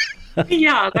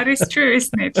 Yeah, that is true,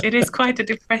 isn't it? It is quite a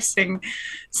depressing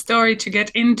story to get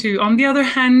into. On the other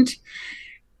hand,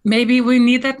 maybe we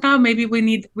need that now. Maybe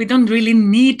we don't really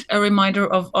need a reminder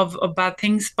of bad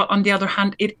things. But on the other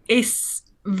hand, it is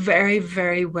very,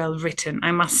 very well written,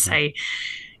 I must say.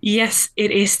 Yes,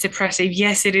 it is depressive.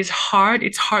 Yes, it is hard.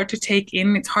 It's hard to take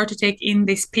in. It's hard to take in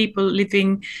these people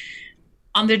living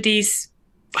under these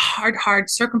hard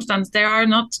circumstances.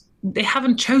 They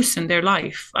haven't chosen their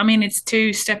life. I mean, it's 2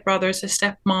 stepbrothers, a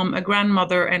stepmom, a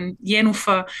grandmother, and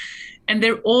Yennefer, and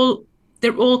they're all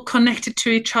connected to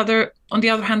each other. On the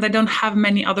other hand, they don't have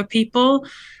many other people.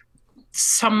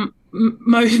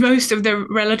 Most of their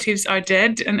relatives are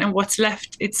dead, and what's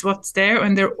left, it's what's there,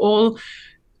 and they're all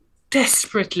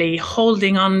desperately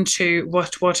holding on to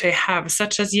what they have,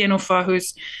 such as Yennefer,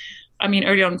 who's,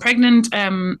 early on pregnant,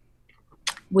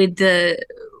 with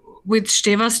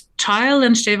Steva's child,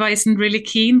 and Steva isn't really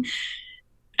keen.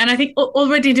 And I think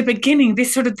already in the beginning,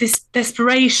 this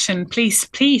desperation,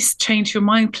 please change your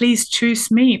mind, please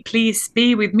choose me, please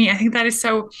be with me. I think that is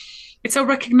it's so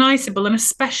recognizable, and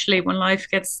especially when life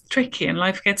gets tricky and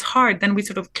life gets hard, then we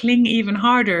sort of cling even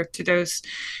harder to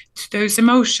those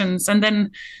emotions, and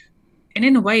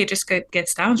in a way it just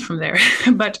gets down from there.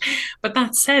 But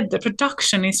that said, the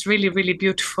production is really, really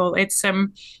beautiful. It's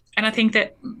and I think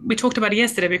that we talked about it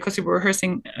yesterday because we were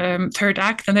rehearsing third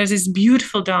act, and there's this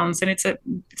beautiful dance, and it's a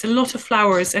lot of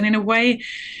flowers, and in a way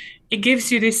it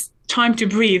gives you this time to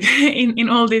breathe in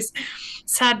all this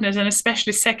sadness, and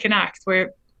especially second act,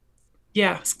 where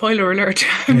yeah, spoiler alert.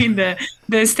 I mean,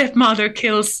 the stepmother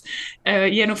kills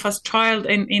Jennifer's child,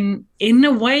 and in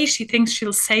a way, she thinks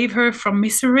she'll save her from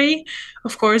misery.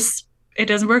 Of course, it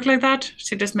doesn't work like that.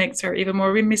 She just makes her even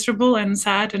more miserable and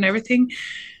sad and everything.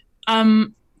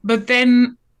 But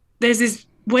then there's this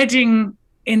wedding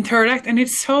in third act, and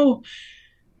it's so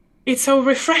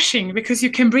refreshing because you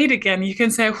can breathe again. You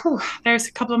can say, "Whew, there's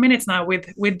a couple of minutes now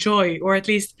with joy," or at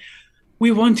least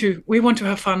we want to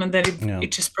have fun, and then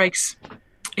it just breaks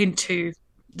into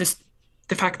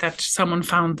the fact that someone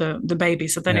found the baby.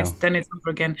 So then it's over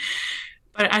again.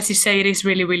 But as you say, it is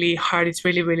really, really hard. It's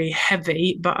really, really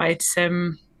heavy. But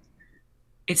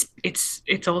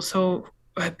it's also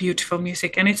beautiful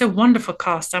music, and it's a wonderful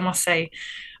cast. I must say,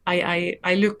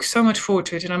 I look so much forward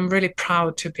to it, and I'm really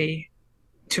proud to be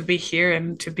here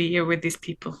and to be here with these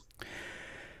people.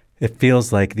 It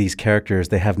feels like these characters,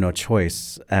 they have no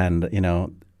choice. And,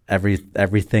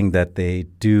 everything that they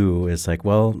do is like,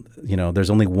 well, there's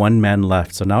only one man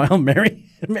left. So now I'll marry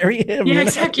him. Yeah,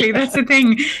 exactly. That's the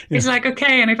thing. It's like,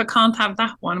 okay, and if I can't have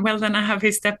that one, well, then I have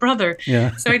his stepbrother.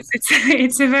 Yeah. So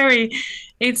it's a very,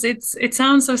 it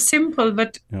sounds so simple,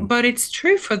 but it's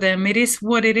true for them. It is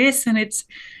what it is. And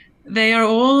they are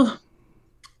all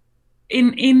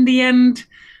in the end,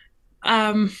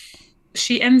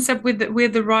 she ends up with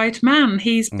the right man.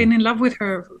 He's been in love with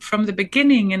her from the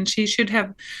beginning, and she should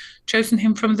have chosen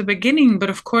him from the beginning. But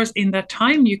of course, in that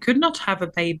time, you could not have a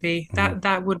baby.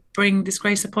 That would bring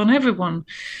disgrace upon everyone.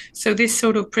 So this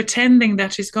sort of pretending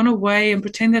that she's gone away and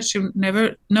pretend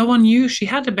that no one knew she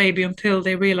had a baby until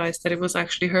they realized that it was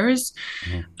actually hers.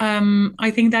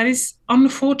 I think that is,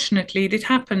 unfortunately, it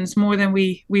happens more than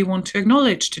we want to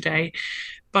acknowledge today.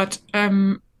 But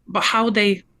how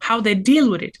they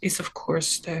deal with it is, of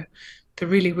course, the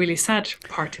really, really sad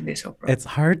part in this opera. It's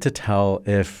hard to tell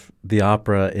if the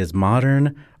opera is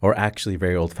modern or actually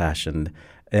very old-fashioned,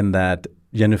 in that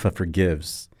Jennifer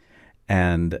forgives,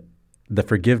 and the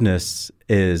forgiveness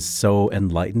is so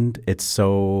enlightened. It's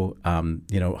so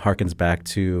harkens back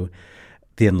to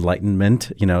the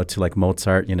Enlightenment, to like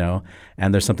Mozart,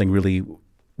 and there's something really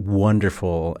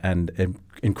wonderful and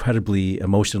incredibly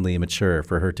emotionally mature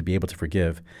for her to be able to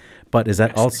forgive. But is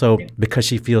that also because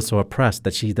she feels so oppressed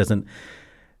that she doesn't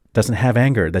have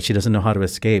anger, that she doesn't know how to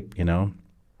escape,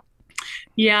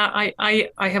 Yeah, I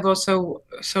have also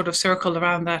sort of circled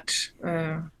around that,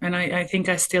 and I think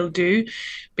I still do,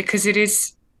 because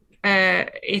it's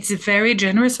very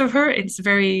generous of her. It's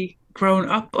very grown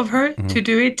up of her to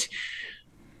do it.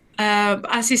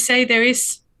 As you say,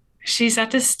 she's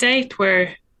at a state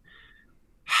where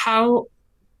how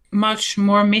much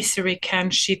more misery can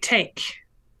she take?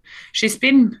 She's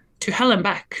been to hell and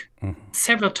back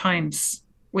several times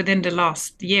within the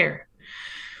last year.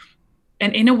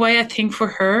 And in a way, I think for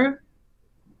her,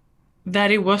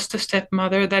 that it was the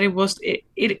stepmother, that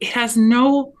it has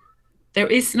there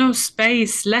is no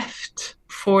space left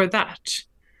for that.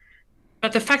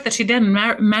 But the fact that she then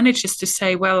manages to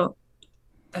say, well,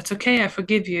 that's okay, I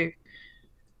forgive you.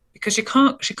 Because she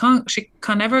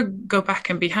can never go back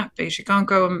and be happy. She can't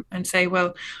go and say,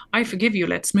 well, I forgive you,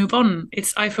 let's move on.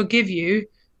 It's, I forgive you,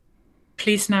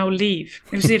 please now leave.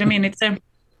 You see what I mean? It's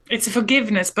a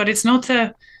forgiveness, but it's not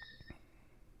a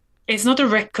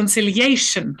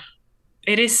reconciliation.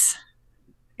 It is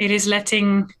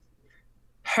letting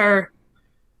her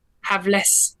have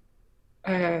less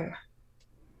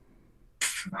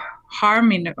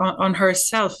harm on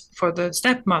herself for the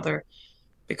stepmother.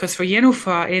 Because for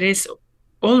Jennifer, it is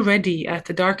already at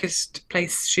the darkest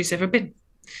place she's ever been.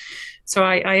 So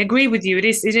I agree with you. It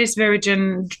is very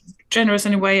generous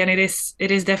in a way, and it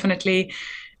is definitely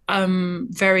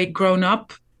very grown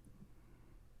up.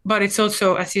 But it's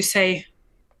also, as you say,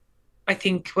 I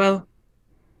think, well,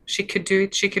 she could do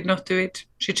it, she could not do it.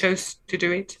 She chose to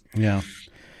do it. Yeah.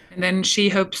 And then she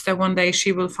hopes that one day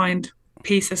she will find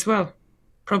peace as well.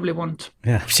 Probably won't.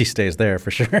 Yeah, she stays there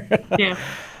for sure. Yeah.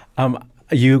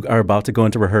 You are about to go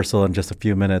into rehearsal in just a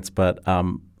few minutes, but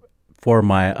for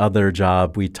my other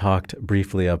job, we talked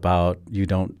briefly about you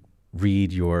don't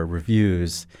read your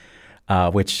reviews,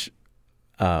 which,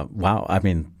 wow, I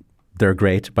mean, they're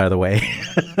great, by the way.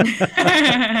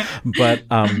 But,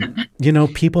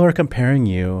 people are comparing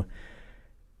you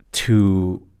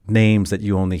to names that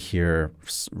you only hear.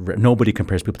 Nobody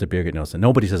compares people to Birgit Nilsson.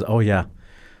 Nobody says, oh, yeah,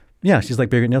 she's like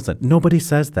Birgit Nilsson. Nobody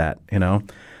says that,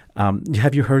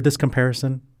 Have you heard this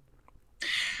comparison?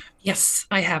 Yes,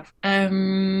 I have.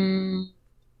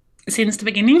 Since the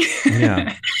beginning.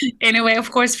 Yeah. In a way,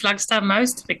 of course, Flagstad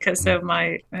most because of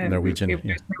my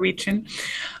Norwegian. Norwegian.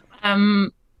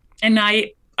 And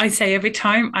I say every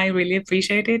time I really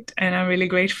appreciate it and I'm really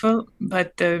grateful.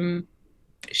 But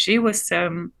she was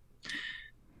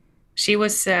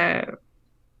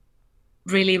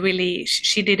really, really,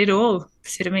 she did it all.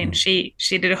 See what I mean? She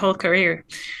did a whole career.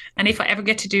 And if I ever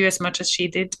get to do as much as she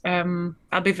did,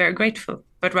 I'll be very grateful.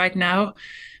 But right now,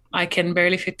 I can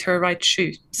barely fit her right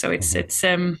shoe. So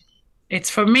it's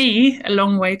for me a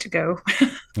long way to go.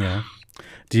 Yeah.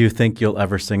 Do you think you'll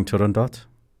ever sing Turandot?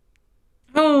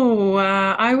 Oh,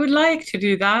 I would like to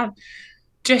do that.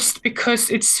 Just because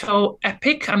it's so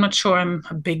epic. I'm not sure I'm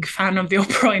a big fan of the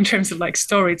opera in terms of like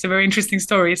story. It's a very interesting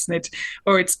story, isn't it?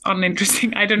 Or it's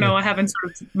uninteresting. I don't know. I haven't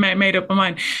sort of made up my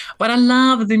mind. But I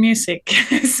love the music.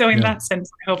 So in that sense,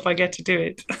 I hope I get to do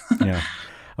it. Yeah.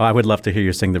 Well, I would love to hear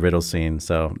you sing the riddle scene.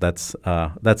 So that's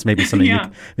maybe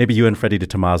something maybe you and Freddie Di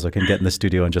Tommaso can get in the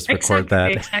studio and just record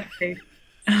that. Exactly.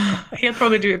 He'll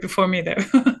probably do it before me, though.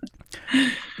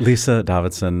 Lise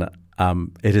Davidsen,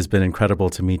 it has been incredible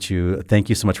to meet you. Thank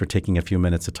you so much for taking a few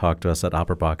minutes to talk to us at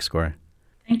Opera Box Score.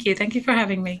 Thank you. Thank you for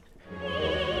having me.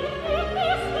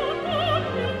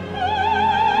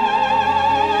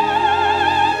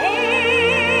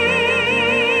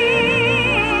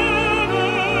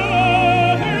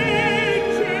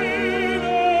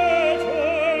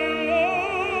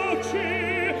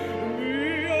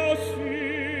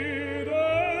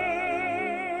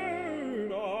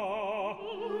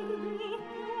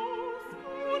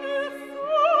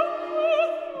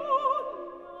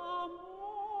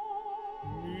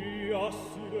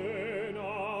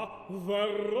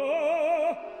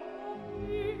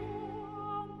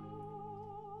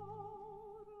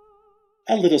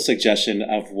 A little suggestion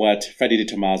of what Freddie Di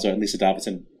Tommaso and Lise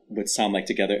Davidsen would sound like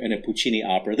together in a Puccini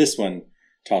opera. This one,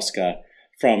 Tosca,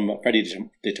 from Freddie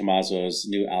Di Tommaso's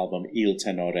new album, Il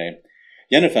Tenore.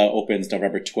 Jennifer opens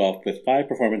November 12th with 5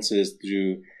 performances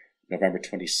through November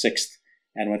 26th.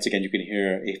 And once again, you can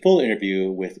hear a full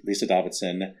interview with Lise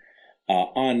Davidsen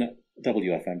on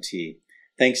WFMT.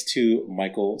 Thanks to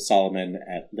Michael Solomon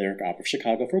at Lyric Opera of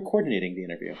Chicago for coordinating the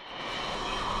interview.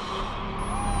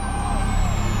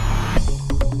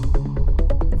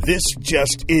 This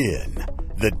just in,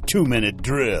 the 2-minute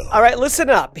drill. All right, listen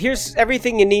up. Here's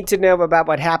everything you need to know about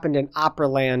what happened in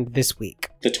Operaland this week.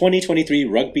 The 2023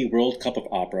 Rugby World Cup of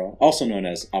Opera, also known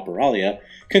as Operalia,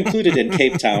 concluded in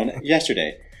Cape Town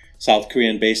yesterday. South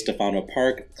Korean-based Stefano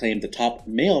Park claimed the top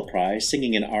male prize,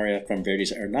 singing an aria from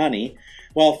Verdi's Ernani,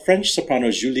 while French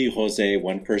soprano Julie Rosé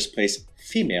won first place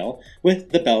female with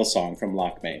the Bell Song from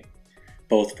Lakme.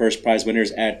 Both first prize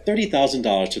winners add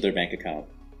 $30,000 to their bank account.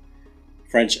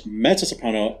 French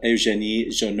mezzo-soprano Eugénie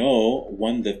Jonot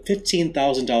won the $15,000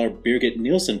 Birgit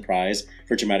Nielsen Prize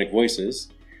for Dramatic Voices,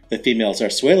 the Female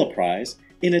Zarzuela Prize,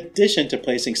 in addition to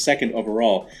placing second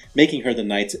overall, making her the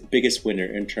night's biggest winner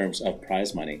in terms of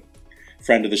prize money.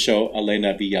 Friend of the show,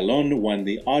 Elena Villalon, won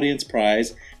the Audience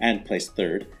Prize and placed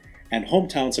third, and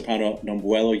hometown soprano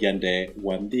Nombuelo Yende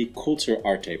won the Culture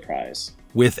Arte Prize.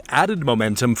 With added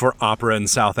momentum for opera in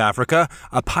South Africa,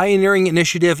 a pioneering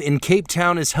initiative in Cape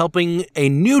Town is helping a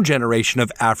new generation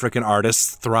of African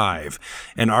artists thrive.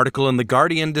 An article in The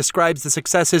Guardian describes the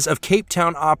successes of Cape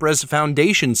Town Opera's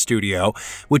Foundation Studio,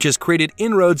 which has created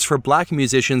inroads for black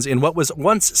musicians in what was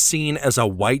once seen as a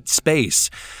white space.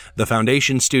 The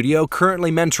Foundation Studio,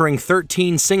 currently mentoring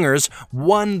 13 singers,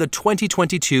 won the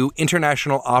 2022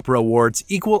 International Opera Awards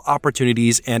Equal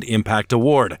Opportunities and Impact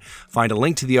Award. Find a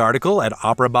link to the article at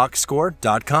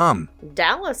operaboxscore.com.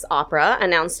 Dallas Opera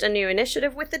announced a new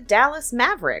initiative with the Dallas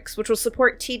Mavericks, which will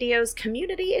support TDO's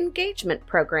community engagement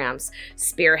programs.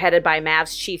 Spearheaded by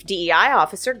Mavs Chief DEI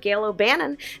Officer Gail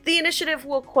O'Bannon, the initiative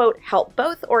will, quote, help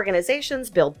both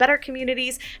organizations build better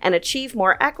communities and achieve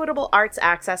more equitable arts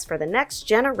access for the next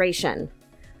generation.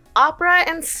 Opera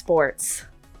and sports.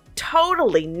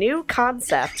 Totally new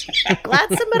concept.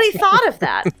 Glad somebody thought of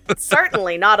that.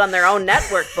 Certainly not on their own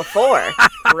network before.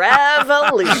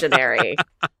 Revolutionary.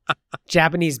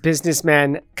 Japanese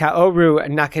businessman Kaoru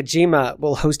Nakajima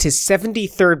will host his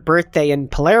 73rd birthday in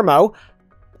Palermo.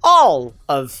 All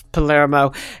of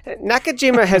Palermo.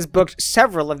 Nakajima has booked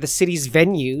several of the city's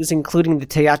venues, including the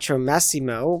Teatro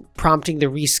Massimo, prompting the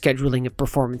rescheduling of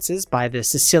performances by the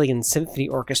Sicilian Symphony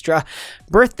Orchestra.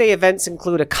 Birthday events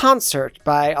include a concert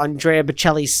by Andrea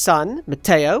Bocelli's son,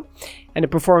 Matteo, and a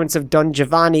performance of Don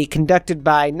Giovanni conducted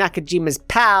by Nakajima's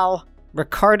pal,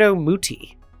 Riccardo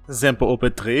Muti.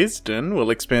 Semperoper Dresden will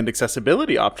expand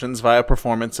accessibility options via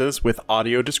performances with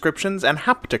audio descriptions and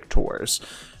haptic tours.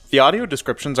 The audio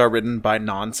descriptions are written by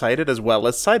non-sighted as well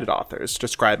as sighted authors,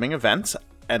 describing events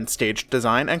and stage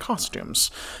design and costumes.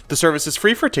 The service is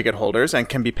free for ticket holders and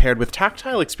can be paired with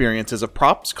tactile experiences of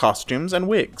props, costumes, and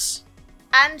wigs.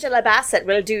 Angela Bassett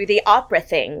will do the opera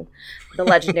thing. The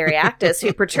legendary actress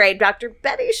who portrayed Dr.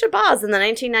 Betty Shabazz in the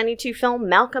 1992 film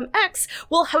Malcolm X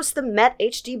will host the Met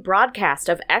HD broadcast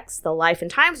of X, The Life and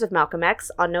Times of Malcolm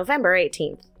X on November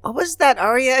 18th. What was that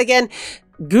aria again?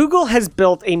 Google has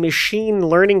built a machine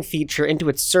learning feature into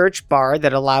its search bar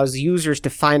that allows users to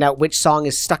find out which song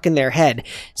is stuck in their head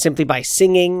simply by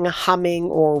singing, humming,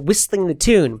 or whistling the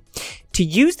tune. To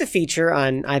use the feature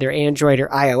on either Android or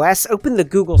iOS, open the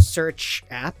Google Search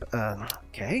app.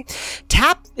 Okay.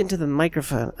 Tap into the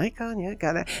microphone icon. Yeah,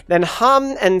 got it. Then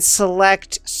hum and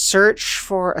select search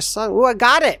for a song. Ooh, I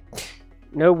got it.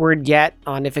 No word yet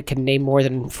on if it can name more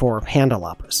than 4 Handel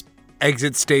operas.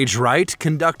 Exit stage right,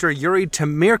 conductor Yuri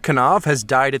Tamirkanov has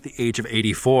died at the age of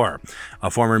 84. A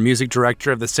former music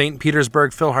director of the St.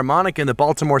 Petersburg Philharmonic and the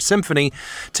Baltimore Symphony,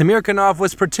 Tamirkanov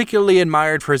was particularly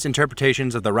admired for his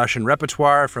interpretations of the Russian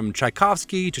repertoire from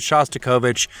Tchaikovsky to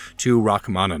Shostakovich to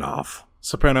Rachmaninoff.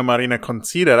 Soprano Marina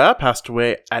Considera passed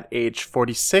away at age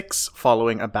 46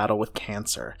 following a battle with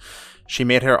cancer. She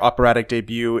made her operatic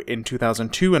debut in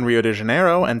 2002 in Rio de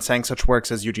Janeiro and sang such works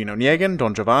as Eugene Onegin,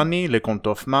 Don Giovanni, Le Conte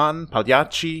d'Hoffmann,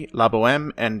 Pagliacci, La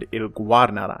Bohème, and Il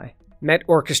Guarnarai. Met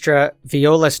Orchestra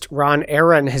violist Ron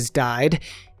Aaron has died.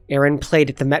 Aaron played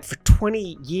at the Met for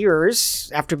 20 years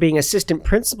after being assistant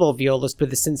principal violist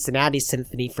with the Cincinnati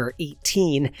Symphony for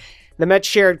 18. The Met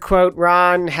shared, quote,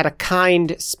 Ron had a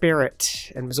kind spirit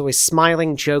and was always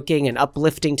smiling, joking, and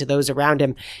uplifting to those around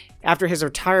him. After his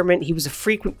retirement, he was a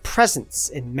frequent presence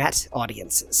in Met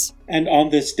audiences. And on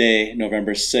this day,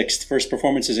 November 6th, first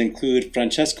performances include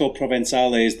Francesco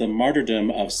Provenzale's The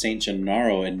Martyrdom of Saint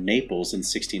Gennaro in Naples in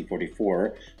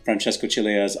 1644, Francesco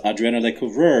Cilea's Adriano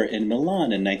Lecouvreur in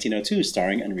Milan in 1902,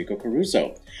 starring Enrico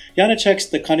Caruso, Janáček's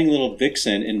The Cunning Little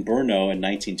Vixen in Brno in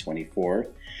 1924,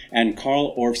 and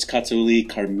Karl Orff's Catulle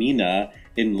Carmina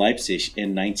in Leipzig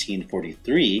in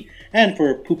 1943, and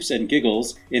for Poops and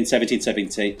Giggles in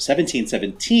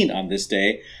 1717 on this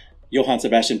day, Johann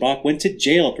Sebastian Bach went to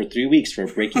jail for 3 weeks for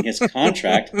breaking his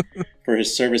contract for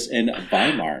his service in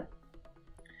Weimar.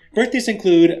 Birthdays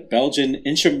include Belgian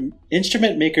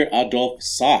instrument maker Adolphe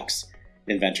Sax,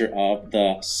 inventor of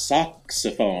the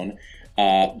saxophone,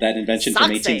 that invention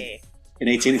from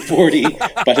 1840,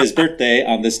 but his birthday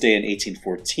on this day in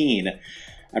 1814.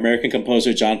 American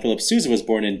composer John Philip Sousa was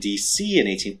born in D.C. in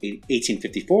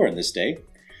 1854 on this day.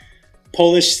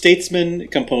 Polish statesman,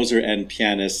 composer, and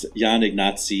pianist Jan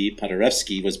Ignacy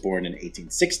Paderewski was born in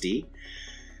 1860.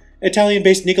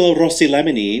 Italian-based Niccolo Rossi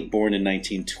Lemony, born in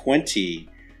 1920.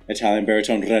 Italian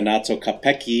baritone Renato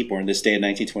Capecchi, born this day in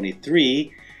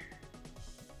 1923.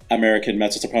 American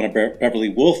mezzo-soprano Beverly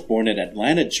Wolfe, born in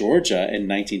Atlanta, Georgia in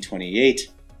 1928.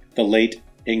 The late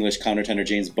English countertenor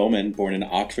James Bowman, born in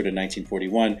Oxford in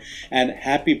 1941. And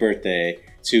happy birthday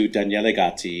to Daniele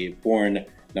Gatti, born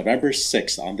November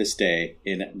 6th on this day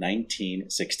in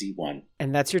 1961.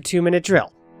 And that's your 2-minute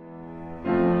drill.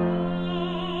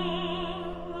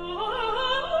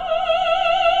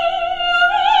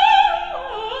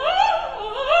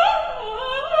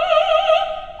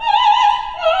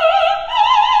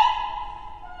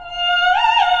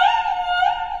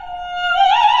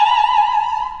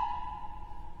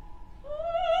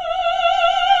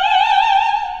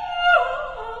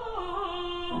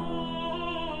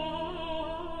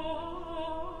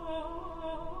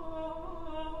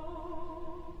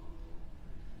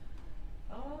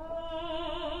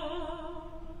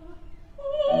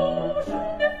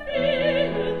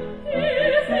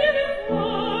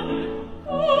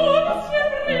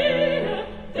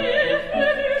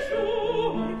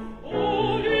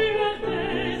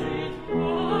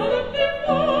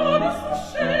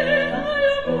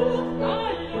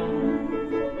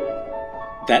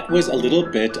 That was a little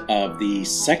bit of the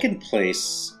second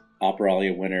place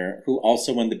Operalia winner, who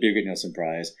also won the Birgit Nilsson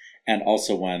Prize and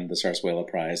also won the Sarsuela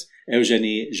Prize,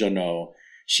 Eugénie Jonot.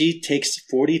 She takes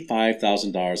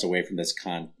 $45,000 away from this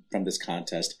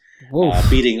contest,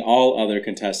 beating all other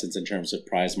contestants in terms of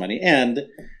prize money and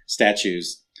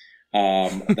statues.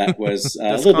 That was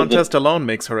this contest alone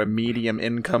makes her a medium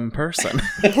income person.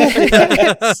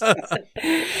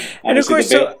 And of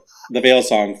course, the Veil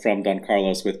song from Don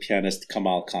Carlos with pianist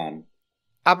Kamal Khan.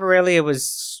 Operalia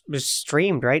was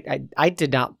streamed, right? I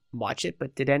did not watch it,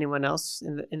 but did anyone else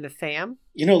in the fam?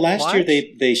 You know, last year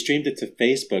they streamed it to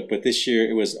Facebook, but this year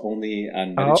it was only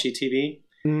on Medici TV.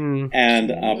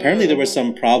 And apparently there were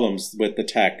some problems with the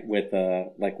tech, with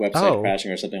like website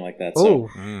crashing or something like that. So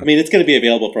I mean, it's going to be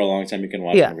available for a long time. You can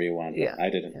watch it whenever you want. Yeah, I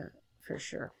didn't. Yeah, for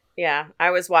sure. Yeah,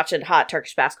 I was watching hot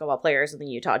Turkish basketball players in the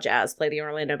Utah Jazz play the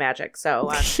Orlando Magic. So,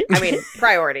 I mean,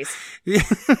 priorities.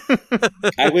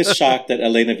 I was shocked that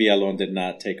Elena Villalon did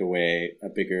not take away a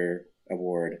bigger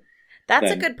award.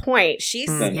 That's a good point. She's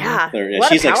what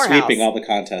she's like sweeping all the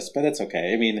contests, but it's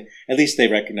okay. I mean, at least they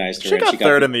recognized her. She got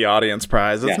third in the audience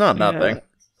prize. It's not nothing.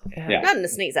 Nothing to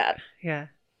sneeze at. Yeah.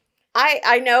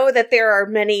 I know that there are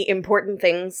many important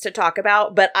things to talk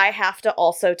about, but I have to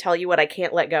also tell you what I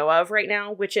can't let go of right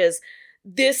now, which is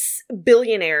this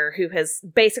billionaire who has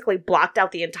basically blocked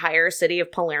out the entire city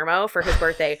of Palermo for his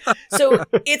birthday. So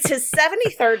it's his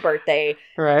 73rd birthday.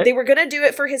 Right. They were going to do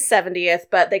it for his 70th,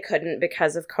 but they couldn't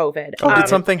because of COVID. Oh, did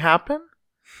something happen?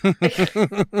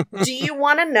 Do you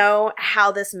want to know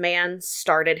how this man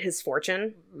started his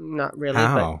fortune? Not really,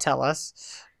 How? but tell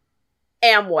us.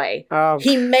 Amway. Oh.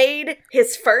 He made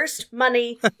his first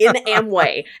money in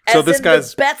Amway. So as this in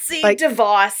guy's- the Betsy like-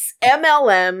 DeVos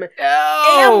MLM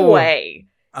Oh. Amway.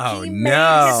 Oh, He no.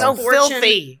 made his So fortune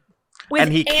filthy. with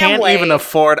And he can't Amway. even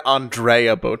afford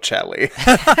Andrea Bocelli.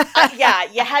 Yeah,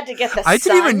 you had to get the I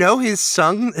didn't even son, know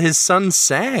his son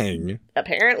sang.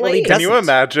 apparently. Well, he Can you doesn't.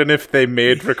 imagine if they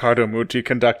made Riccardo Muti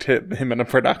conduct him in a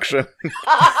production?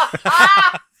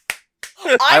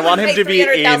 I would want him pay to be in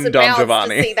 £300,000 Don to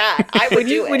Giovanni. see that. I would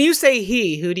do it. When you say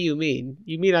he, who do you mean?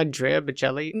 You mean Andrea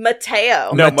Bocelli?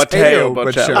 Matteo. No, Matteo Matteo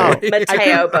Bocelli. Bocelli. Oh.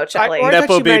 Matteo Bocelli. I thought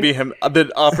Nepo you baby him.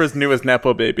 The opera's newest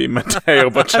Nepo baby,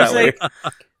 Matteo Bocelli. like,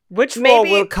 which role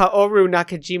Maybe- will Kaoru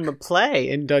Nakajima play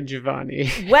in Don Giovanni?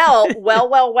 well.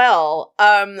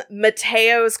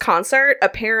 Mateo's concert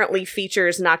apparently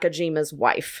features Nakajima's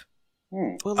wife.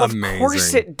 Well, of Amazing.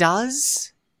 course it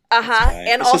does.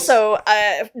 And It's also,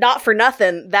 not for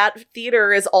nothing, that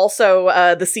theater is also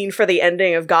the scene for the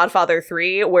ending of Godfather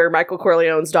 3, where Michael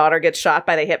Corleone's daughter gets shot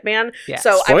by the hitman. Yeah.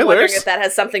 So I'm wondering Spoilers. if that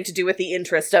has something to do with the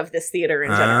interest of this theater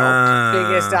in general.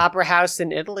 Biggest opera house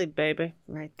in Italy, baby.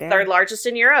 Right there. Third largest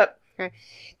in Europe.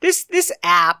 This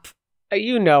app, I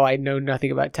know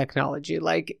nothing about technology.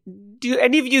 Like, do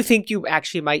any of you think you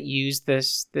actually might use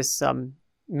this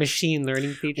machine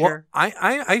learning feature? Well,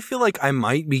 I feel like I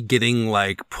might be getting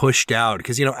like pushed out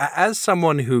because, as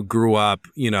someone who grew up,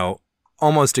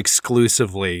 almost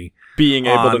exclusively Being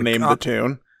able to On- name the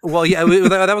tune. well, yeah,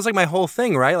 that was like my whole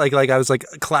thing, right? Like I was like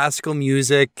classical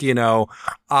music,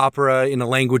 opera in a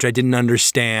language I didn't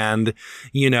understand.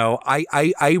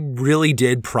 I really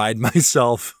did pride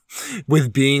myself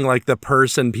with being like the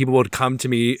person people would come to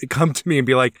me and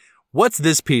be like, what's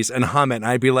this piece? And hum it. And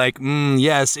I'd be like,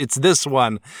 yes, it's this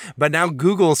one. But now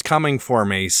Google's coming for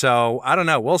me. So I don't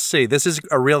know. We'll see. This is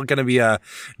going to be a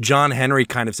John Henry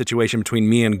kind of situation between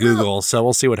me and Google. So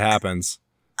we'll see what happens.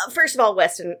 First of all,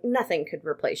 Weston, nothing could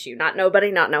replace you. Not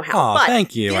nobody, not no how. Aw, but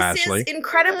thank you, this Ashley. is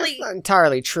incredibly... Not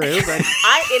entirely true, but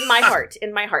in my heart.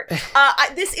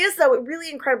 This is, though, really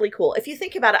incredibly cool. If you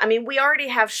think about it, I mean, we already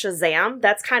have Shazam.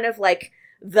 That's kind of like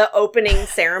the opening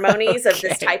ceremonies of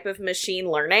this type of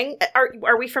machine learning.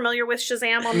 Are we familiar with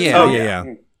Shazam on the Yeah, show? yeah.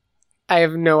 I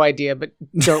have no idea, but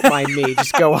don't mind me.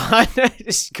 Just go on.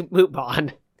 Just move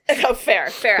on. Oh, fair.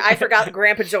 I forgot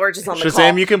Grandpa George is on the call.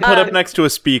 Shazam, you can put up next to a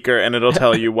speaker and it'll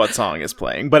tell you what song is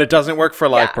playing, but it doesn't work for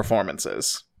live Yeah.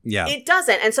 performances. Yeah. It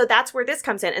doesn't. And so that's where this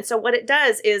comes in. And so what it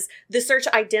does is the search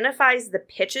identifies the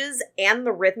pitches and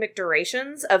the rhythmic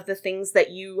durations of the things that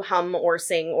you hum or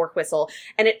sing or whistle.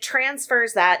 And it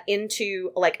transfers that into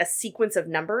like a sequence of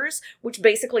numbers, which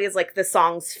basically is like the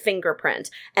song's fingerprint.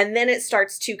 And then it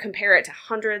starts to compare it to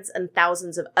hundreds and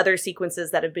thousands of other sequences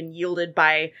that have been yielded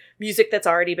by music that's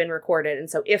already been recorded.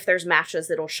 And so if there's matches,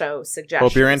 it'll show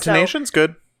suggestions. Hope your So- intonation's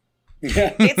good.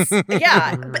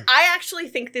 but I actually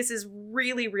think this is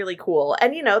really, really cool.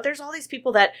 And, there's all these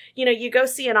people that, you go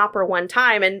see an opera one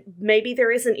time and maybe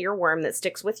there is an earworm that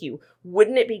sticks with you.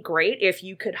 Wouldn't it be great if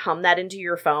you could hum that into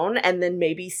your phone and then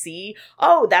maybe see,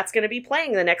 oh, that's going to be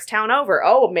playing the next town over.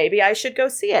 Oh, maybe I should go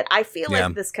see it. I feel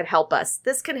like this could help us.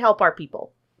 This can help our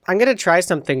people. I'm going to try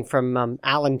something from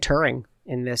Alan Turing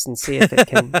in this and see if it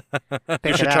can pick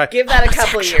You should it try. up. Give that a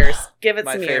couple of years. Give it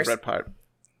My some years. favorite part.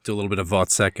 Do a little bit of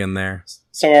Votsek in there.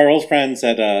 So our old friends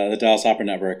at the Dallas Opera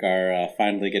Network are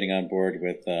finally getting on board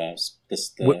with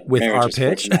With marriage our of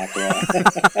sports pitch? and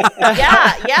opera.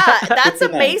 Yeah, that's Good for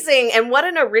them. amazing. And what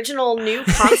an original new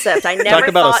concept. I never Talk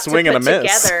about a thought swing to and put a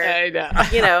miss. together. I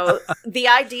know. The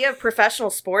idea of professional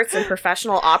sports and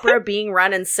professional opera being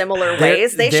run in similar There-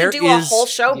 ways. They there should do a is- whole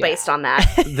show based on that.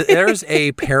 There's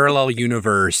a parallel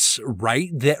universe right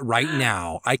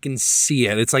now. I can see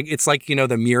it. It's like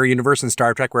the mirror universe in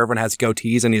Star Trek where everyone has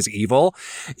goatees and is evil.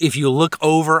 If you look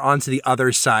over onto the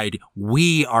other side,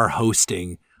 we are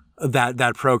hosting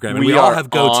that program, and We all are have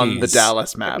goatees. on the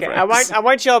Dallas Mavericks. Okay, I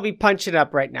want y'all to be punching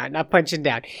up right now, not punching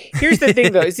down. Here's the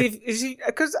thing, though, is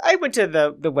because I went to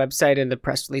the website and the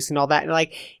press release and all that, and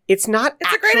like it's not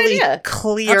It's a great actually idea.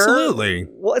 clear. Absolutely.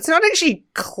 Well, it's not actually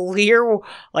clear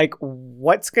like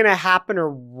what's going to happen or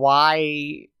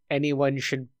why anyone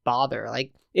should bother.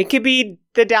 Like it could be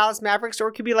the Dallas Mavericks, or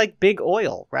it could be like Big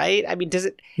Oil, right? I mean, does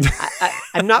it?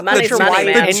 I'm not quite Money's sure money, why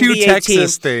man. the The two NBA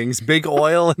Texas team. things, Big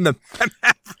Oil and the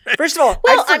First of all,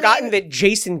 Well, I'd forgotten I mean- that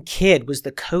Jason Kidd was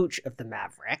the coach of the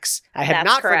Mavericks. I had That's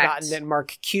not correct. forgotten that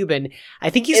Mark Cuban. I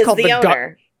think he's Is called the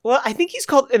owner. Well, I think he's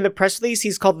called in the press release.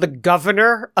 He's called the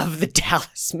governor of the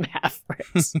Dallas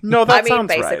Mavericks. No, that I mean, sounds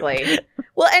basically. right.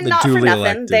 Well, and The not for duly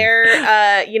nothing,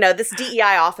 elected. this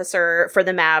DEI officer for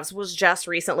the Mavs was just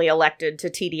recently elected to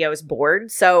TDO's board,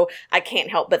 so I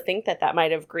can't help but think that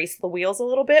might have greased the wheels a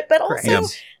little bit. But also, Yeah.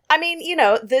 I mean,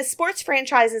 the sports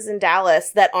franchises in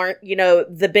Dallas that aren't,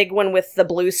 the big one with the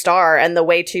blue star and the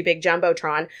way too big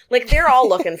Jumbotron, like they're all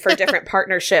looking for different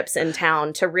partnerships in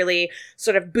town to really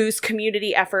sort of boost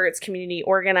community efforts, community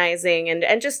organizing,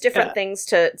 and just different things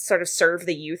to sort of serve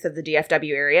the youth of the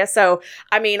DFW area. So,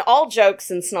 I mean, all jokes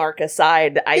and snark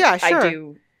aside, I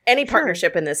do any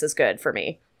partnership in this is good for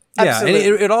me. Yeah, and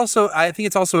it also, I think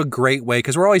it's also a great way,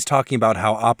 because we're always talking about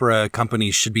how opera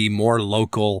companies should be more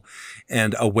local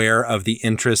and aware of the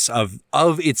interests of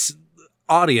its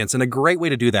audience. And a great way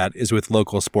to do that is with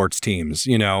local sports teams.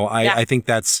 I think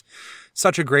that's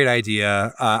such a great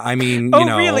idea. I mean,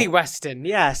 really, Weston?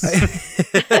 Yes.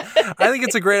 I think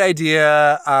it's a great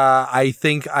idea. I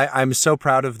think I'm so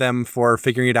proud of them for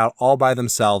figuring it out all by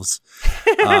themselves.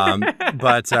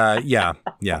 But yeah.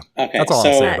 Okay, That's all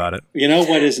I'll say about it. You know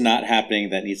what is not happening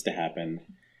that needs to happen,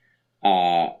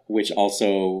 which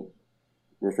also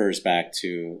refers back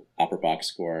to Opera Box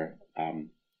Score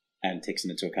and takes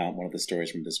into account one of the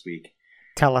stories from this week.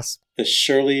 Tell us. The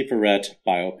Shirley Verrett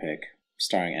biopic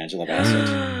starring Angela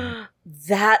Bassett.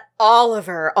 That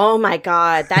Oliver, oh my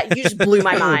God, that you just blew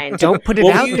my mind. Don't put it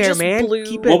Well, out you there, just man. blew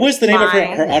Keep it. What was the name of her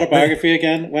Fine. autobiography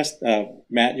again?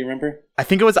 Matt, you remember? I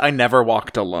think it was I Never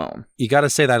Walked Alone. You got to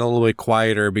say that a little bit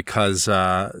quieter, because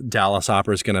Dallas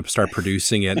Opera is going to start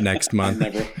producing it next month.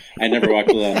 I never walked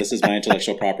alone. This is my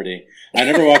intellectual property. I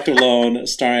Never Walked Alone,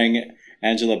 starring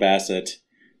Angela Bassett,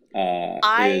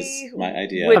 is my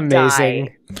idea. would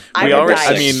Amazing. die.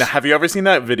 Have you ever seen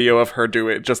that video of her do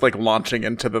it just like launching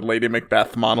into the Lady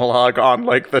Macbeth monologue on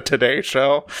like the Today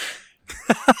Show?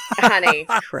 Honey.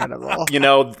 Incredible.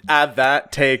 Add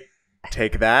that, take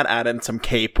that, add in some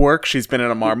cape work. She's been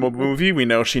in a Marvel movie. We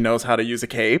know she knows how to use a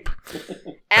cape.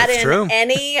 Add That's in true.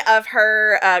 any of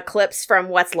her clips from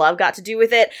What's Love Got to Do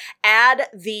with It. Add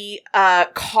the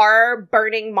car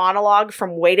burning monologue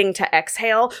from Waiting to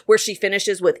Exhale, where she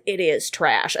finishes with "It is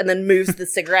trash" and then moves the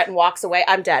cigarette and walks away.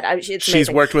 I'm dead. It's She's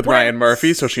amazing. worked with Ryan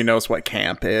Murphy, so she knows what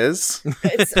camp is.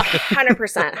 It's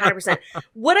 100%.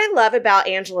 What I love about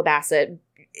Angela Bassett,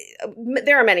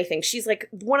 there are many things. She's like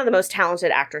one of the most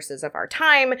talented actresses of our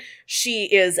time. She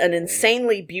is an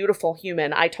insanely beautiful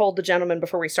human. I told the gentleman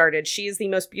before we started, she is the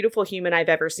most beautiful human I've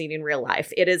ever seen in real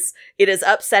life. It is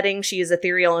upsetting. She is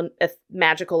ethereal and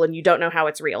magical, and you don't know how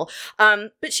it's real.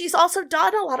 But she's also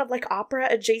done a lot of like opera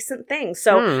adjacent things.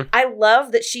 So I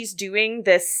love that she's doing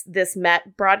this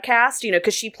Met broadcast,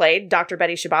 because she played Dr.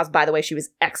 Betty Shabazz. By the way, she was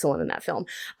excellent in that film.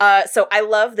 So I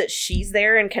love that she's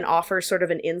there and can offer sort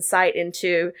of an insight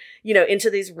into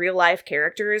these real life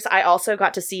characters. I also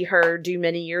got to see her do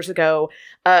many years ago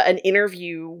an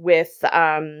interview with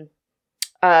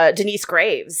Denise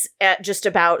Graves just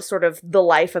about sort of the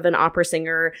life of an opera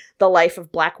singer, the life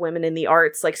of Black women in the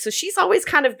arts. Like, so she's always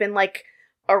kind of been like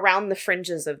around the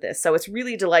fringes of this. So it's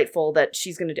really delightful that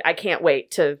she's going to do. I can't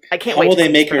wait. How to will they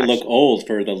see make her scratch. look old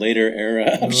for the later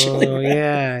era of Shirley Verrett?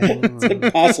 Yeah. It's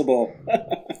impossible.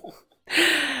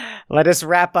 Let us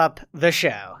wrap up the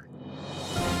show.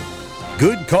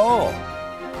 Good call.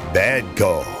 Bad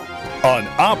call on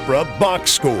Opera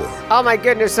Box Score. Oh my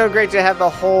goodness, so great to have the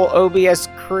whole OBS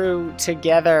crew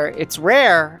together. It's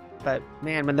rare, but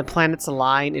man, when the planets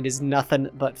align, it is nothing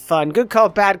but fun. Good call,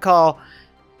 bad call.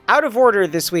 Out of order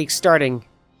this week, starting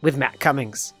with Matt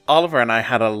Cummings. Oliver and I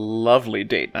had a lovely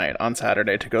date night on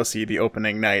Saturday to go see the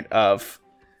opening night of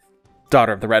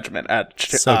Daughter of the Regiment at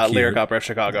So cute. Lyric Opera of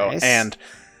Chicago. Nice. And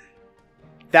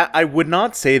that I would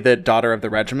not say that Daughter of the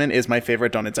Regiment is my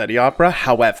favorite Donizetti opera.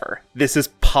 However, this is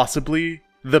possibly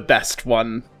the best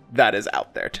one that is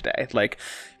out there today.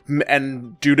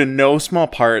 And due to no small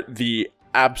part, the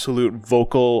absolute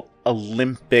vocal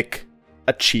Olympic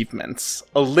achievements,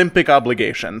 Olympic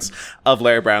obligations of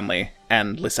Larry Brownlee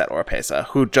and Lisette Oropesa,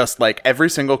 who just like every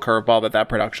single curveball that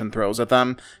production throws at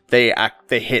them, they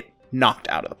hit knocked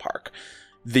out of the park.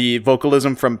 The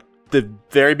vocalism from the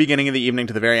very beginning of the evening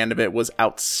to the very end of it was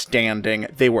outstanding.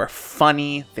 They were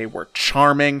funny. They were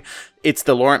charming. It's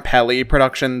the Laurent Pelly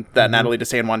production that Natalie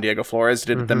Dessay and Juan Diego Flores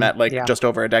did at the Met just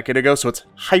over a decade ago. So it's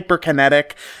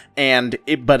hyperkinetic,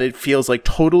 but it feels like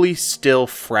totally still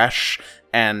fresh.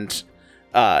 And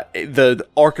the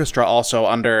orchestra also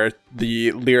under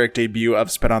the lyric debut of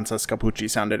Speranza Scapucci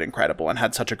sounded incredible and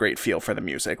had such a great feel for the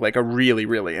music. Like a really,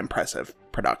 really impressive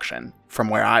production from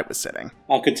where I was sitting.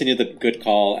 I'll continue the good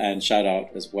call and shout out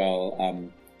as well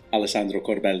Alessandro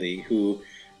Corbelli, who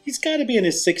he's got to be in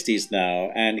his 60s now,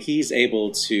 and he's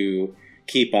able to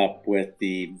keep up with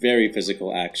the very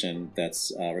physical action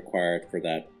that's required for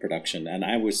that production. And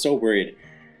I was so worried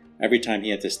every time he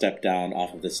had to step down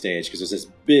off of the stage, because there's this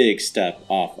big step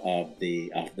off of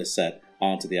the set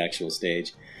onto the actual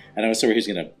stage, and I was so worried he was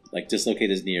gonna like dislocate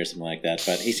his knee or something like that.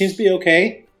 But he seems to be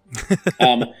okay.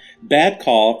 Bad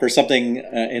call for something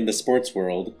in the sports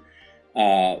world.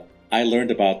 I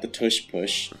learned about the tush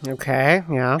push. Okay,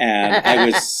 yeah. And I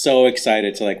was so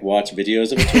excited to like watch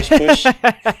videos of a tush push,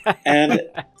 and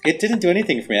it didn't do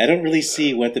anything for me. I don't really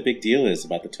see what the big deal is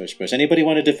about the tush push. Anybody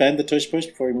want to defend the tush push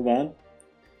before we move on?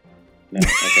 No.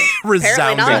 Okay.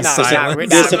 Resounding silence.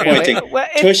 Disappointing. Really. Well,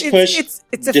 Tush push.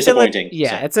 It's a disappointing.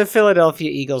 It's a Philadelphia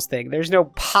Eagles thing. There's no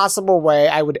possible way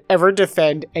I would ever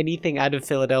defend anything out of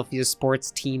Philadelphia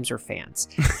sports teams or fans.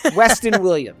 Weston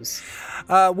Williams.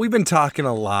 We've been talking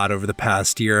a lot over the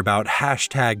past year about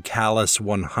hashtag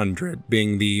Callis100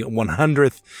 being the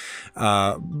 100th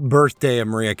birthday of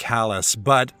Maria Callas,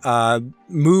 but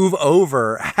move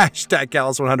over hashtag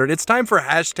Callis100. It's time for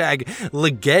hashtag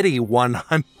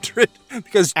Ligeti100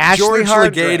 because George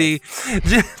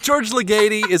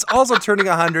Ligeti is also turning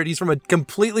 100. He's from a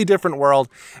completely different world,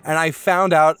 and I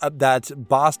found out that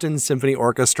Boston Symphony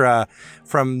Orchestra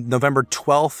from November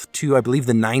 12th to I believe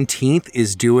the 19th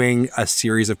is doing a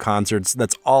series of concerts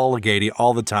that's all Ligeti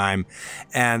all the time,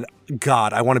 and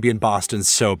God, I want to be in Boston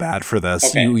so bad for this.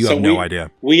 Okay, you have no idea.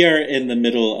 We are in the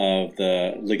middle of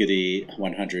the Ligeti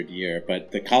 100 year,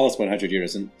 but the Callis 100 year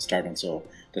doesn't start until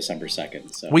December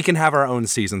 2nd. So we can have our own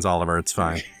seasons, Oliver. It's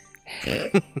fine.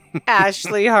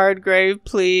 Ashley Hardgrave,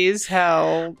 please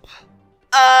help.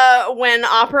 When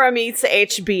opera meets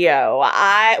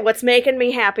HBO, what's making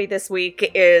me happy this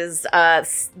week is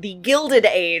the Gilded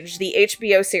Age, the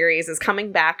HBO series, is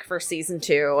coming back for season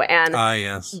 2, and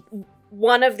yes.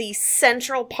 One of the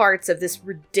central parts of this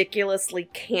ridiculously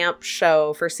camp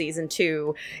show for season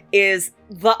 2 is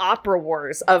the opera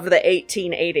wars of the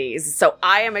 1880s. So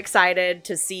I am excited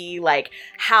to see like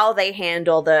how they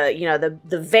handle the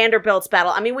Vanderbilt's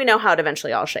battle. I mean, we know how it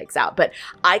eventually all shakes out, but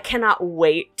I cannot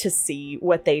wait to see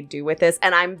what they do with this.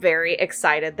 And I'm very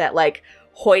excited that like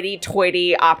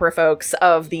hoity-toity opera folks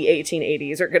of the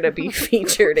 1880s are going to be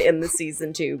featured in the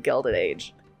season 2 Gilded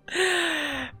Age.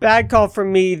 Bad call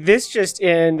from me. This just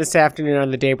in this afternoon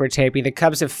on the day we're taping. The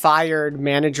Cubs have fired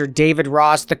manager David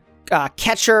Ross, the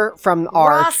catcher from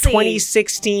our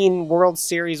 2016 World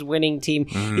Series winning team.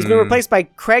 He's been replaced by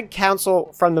Craig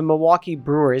Counsell from the Milwaukee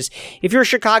Brewers. If you're a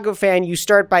Chicago fan, you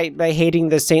start by hating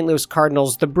the St. Louis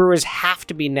Cardinals. The Brewers have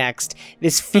to be next.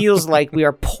 This feels like we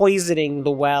are poisoning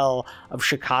the well of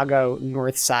Chicago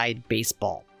North Side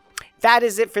baseball. That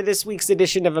is it for this week's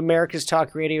edition of America's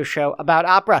Talk Radio Show about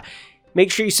opera.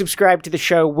 Make sure you subscribe to the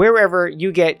show wherever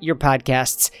you get your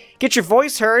podcasts. Get your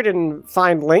voice heard and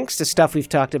find links to stuff we've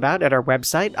talked about at our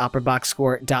website,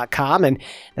 operaboxscore.com. And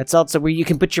that's also where you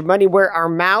can put your money where our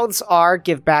mouths are.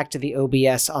 Give back to the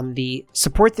OBS on the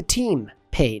Support the Team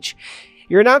page.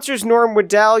 Your announcer is Norm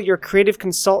Waddell. Your creative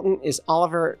consultant is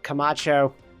Oliver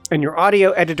Camacho. And your audio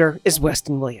editor is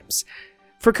Weston Williams.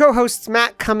 For co-hosts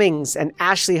Matt Cummings and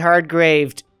Ashley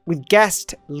Hardgrave, with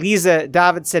guest Lise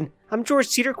Davidsen, I'm George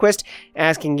Cedarquist,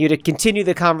 asking you to continue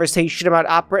the conversation about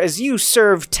opera as you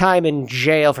serve time in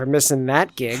jail for missing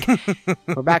that gig.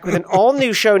 We're back with an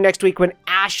all-new show next week when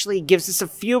Ashley gives us a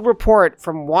field report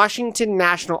from Washington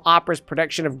National Opera's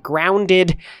production of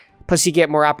Grounded. Plus you get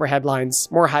more opera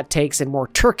headlines, more hot takes, and more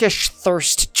Turkish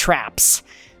thirst traps.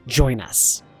 Join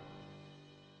us.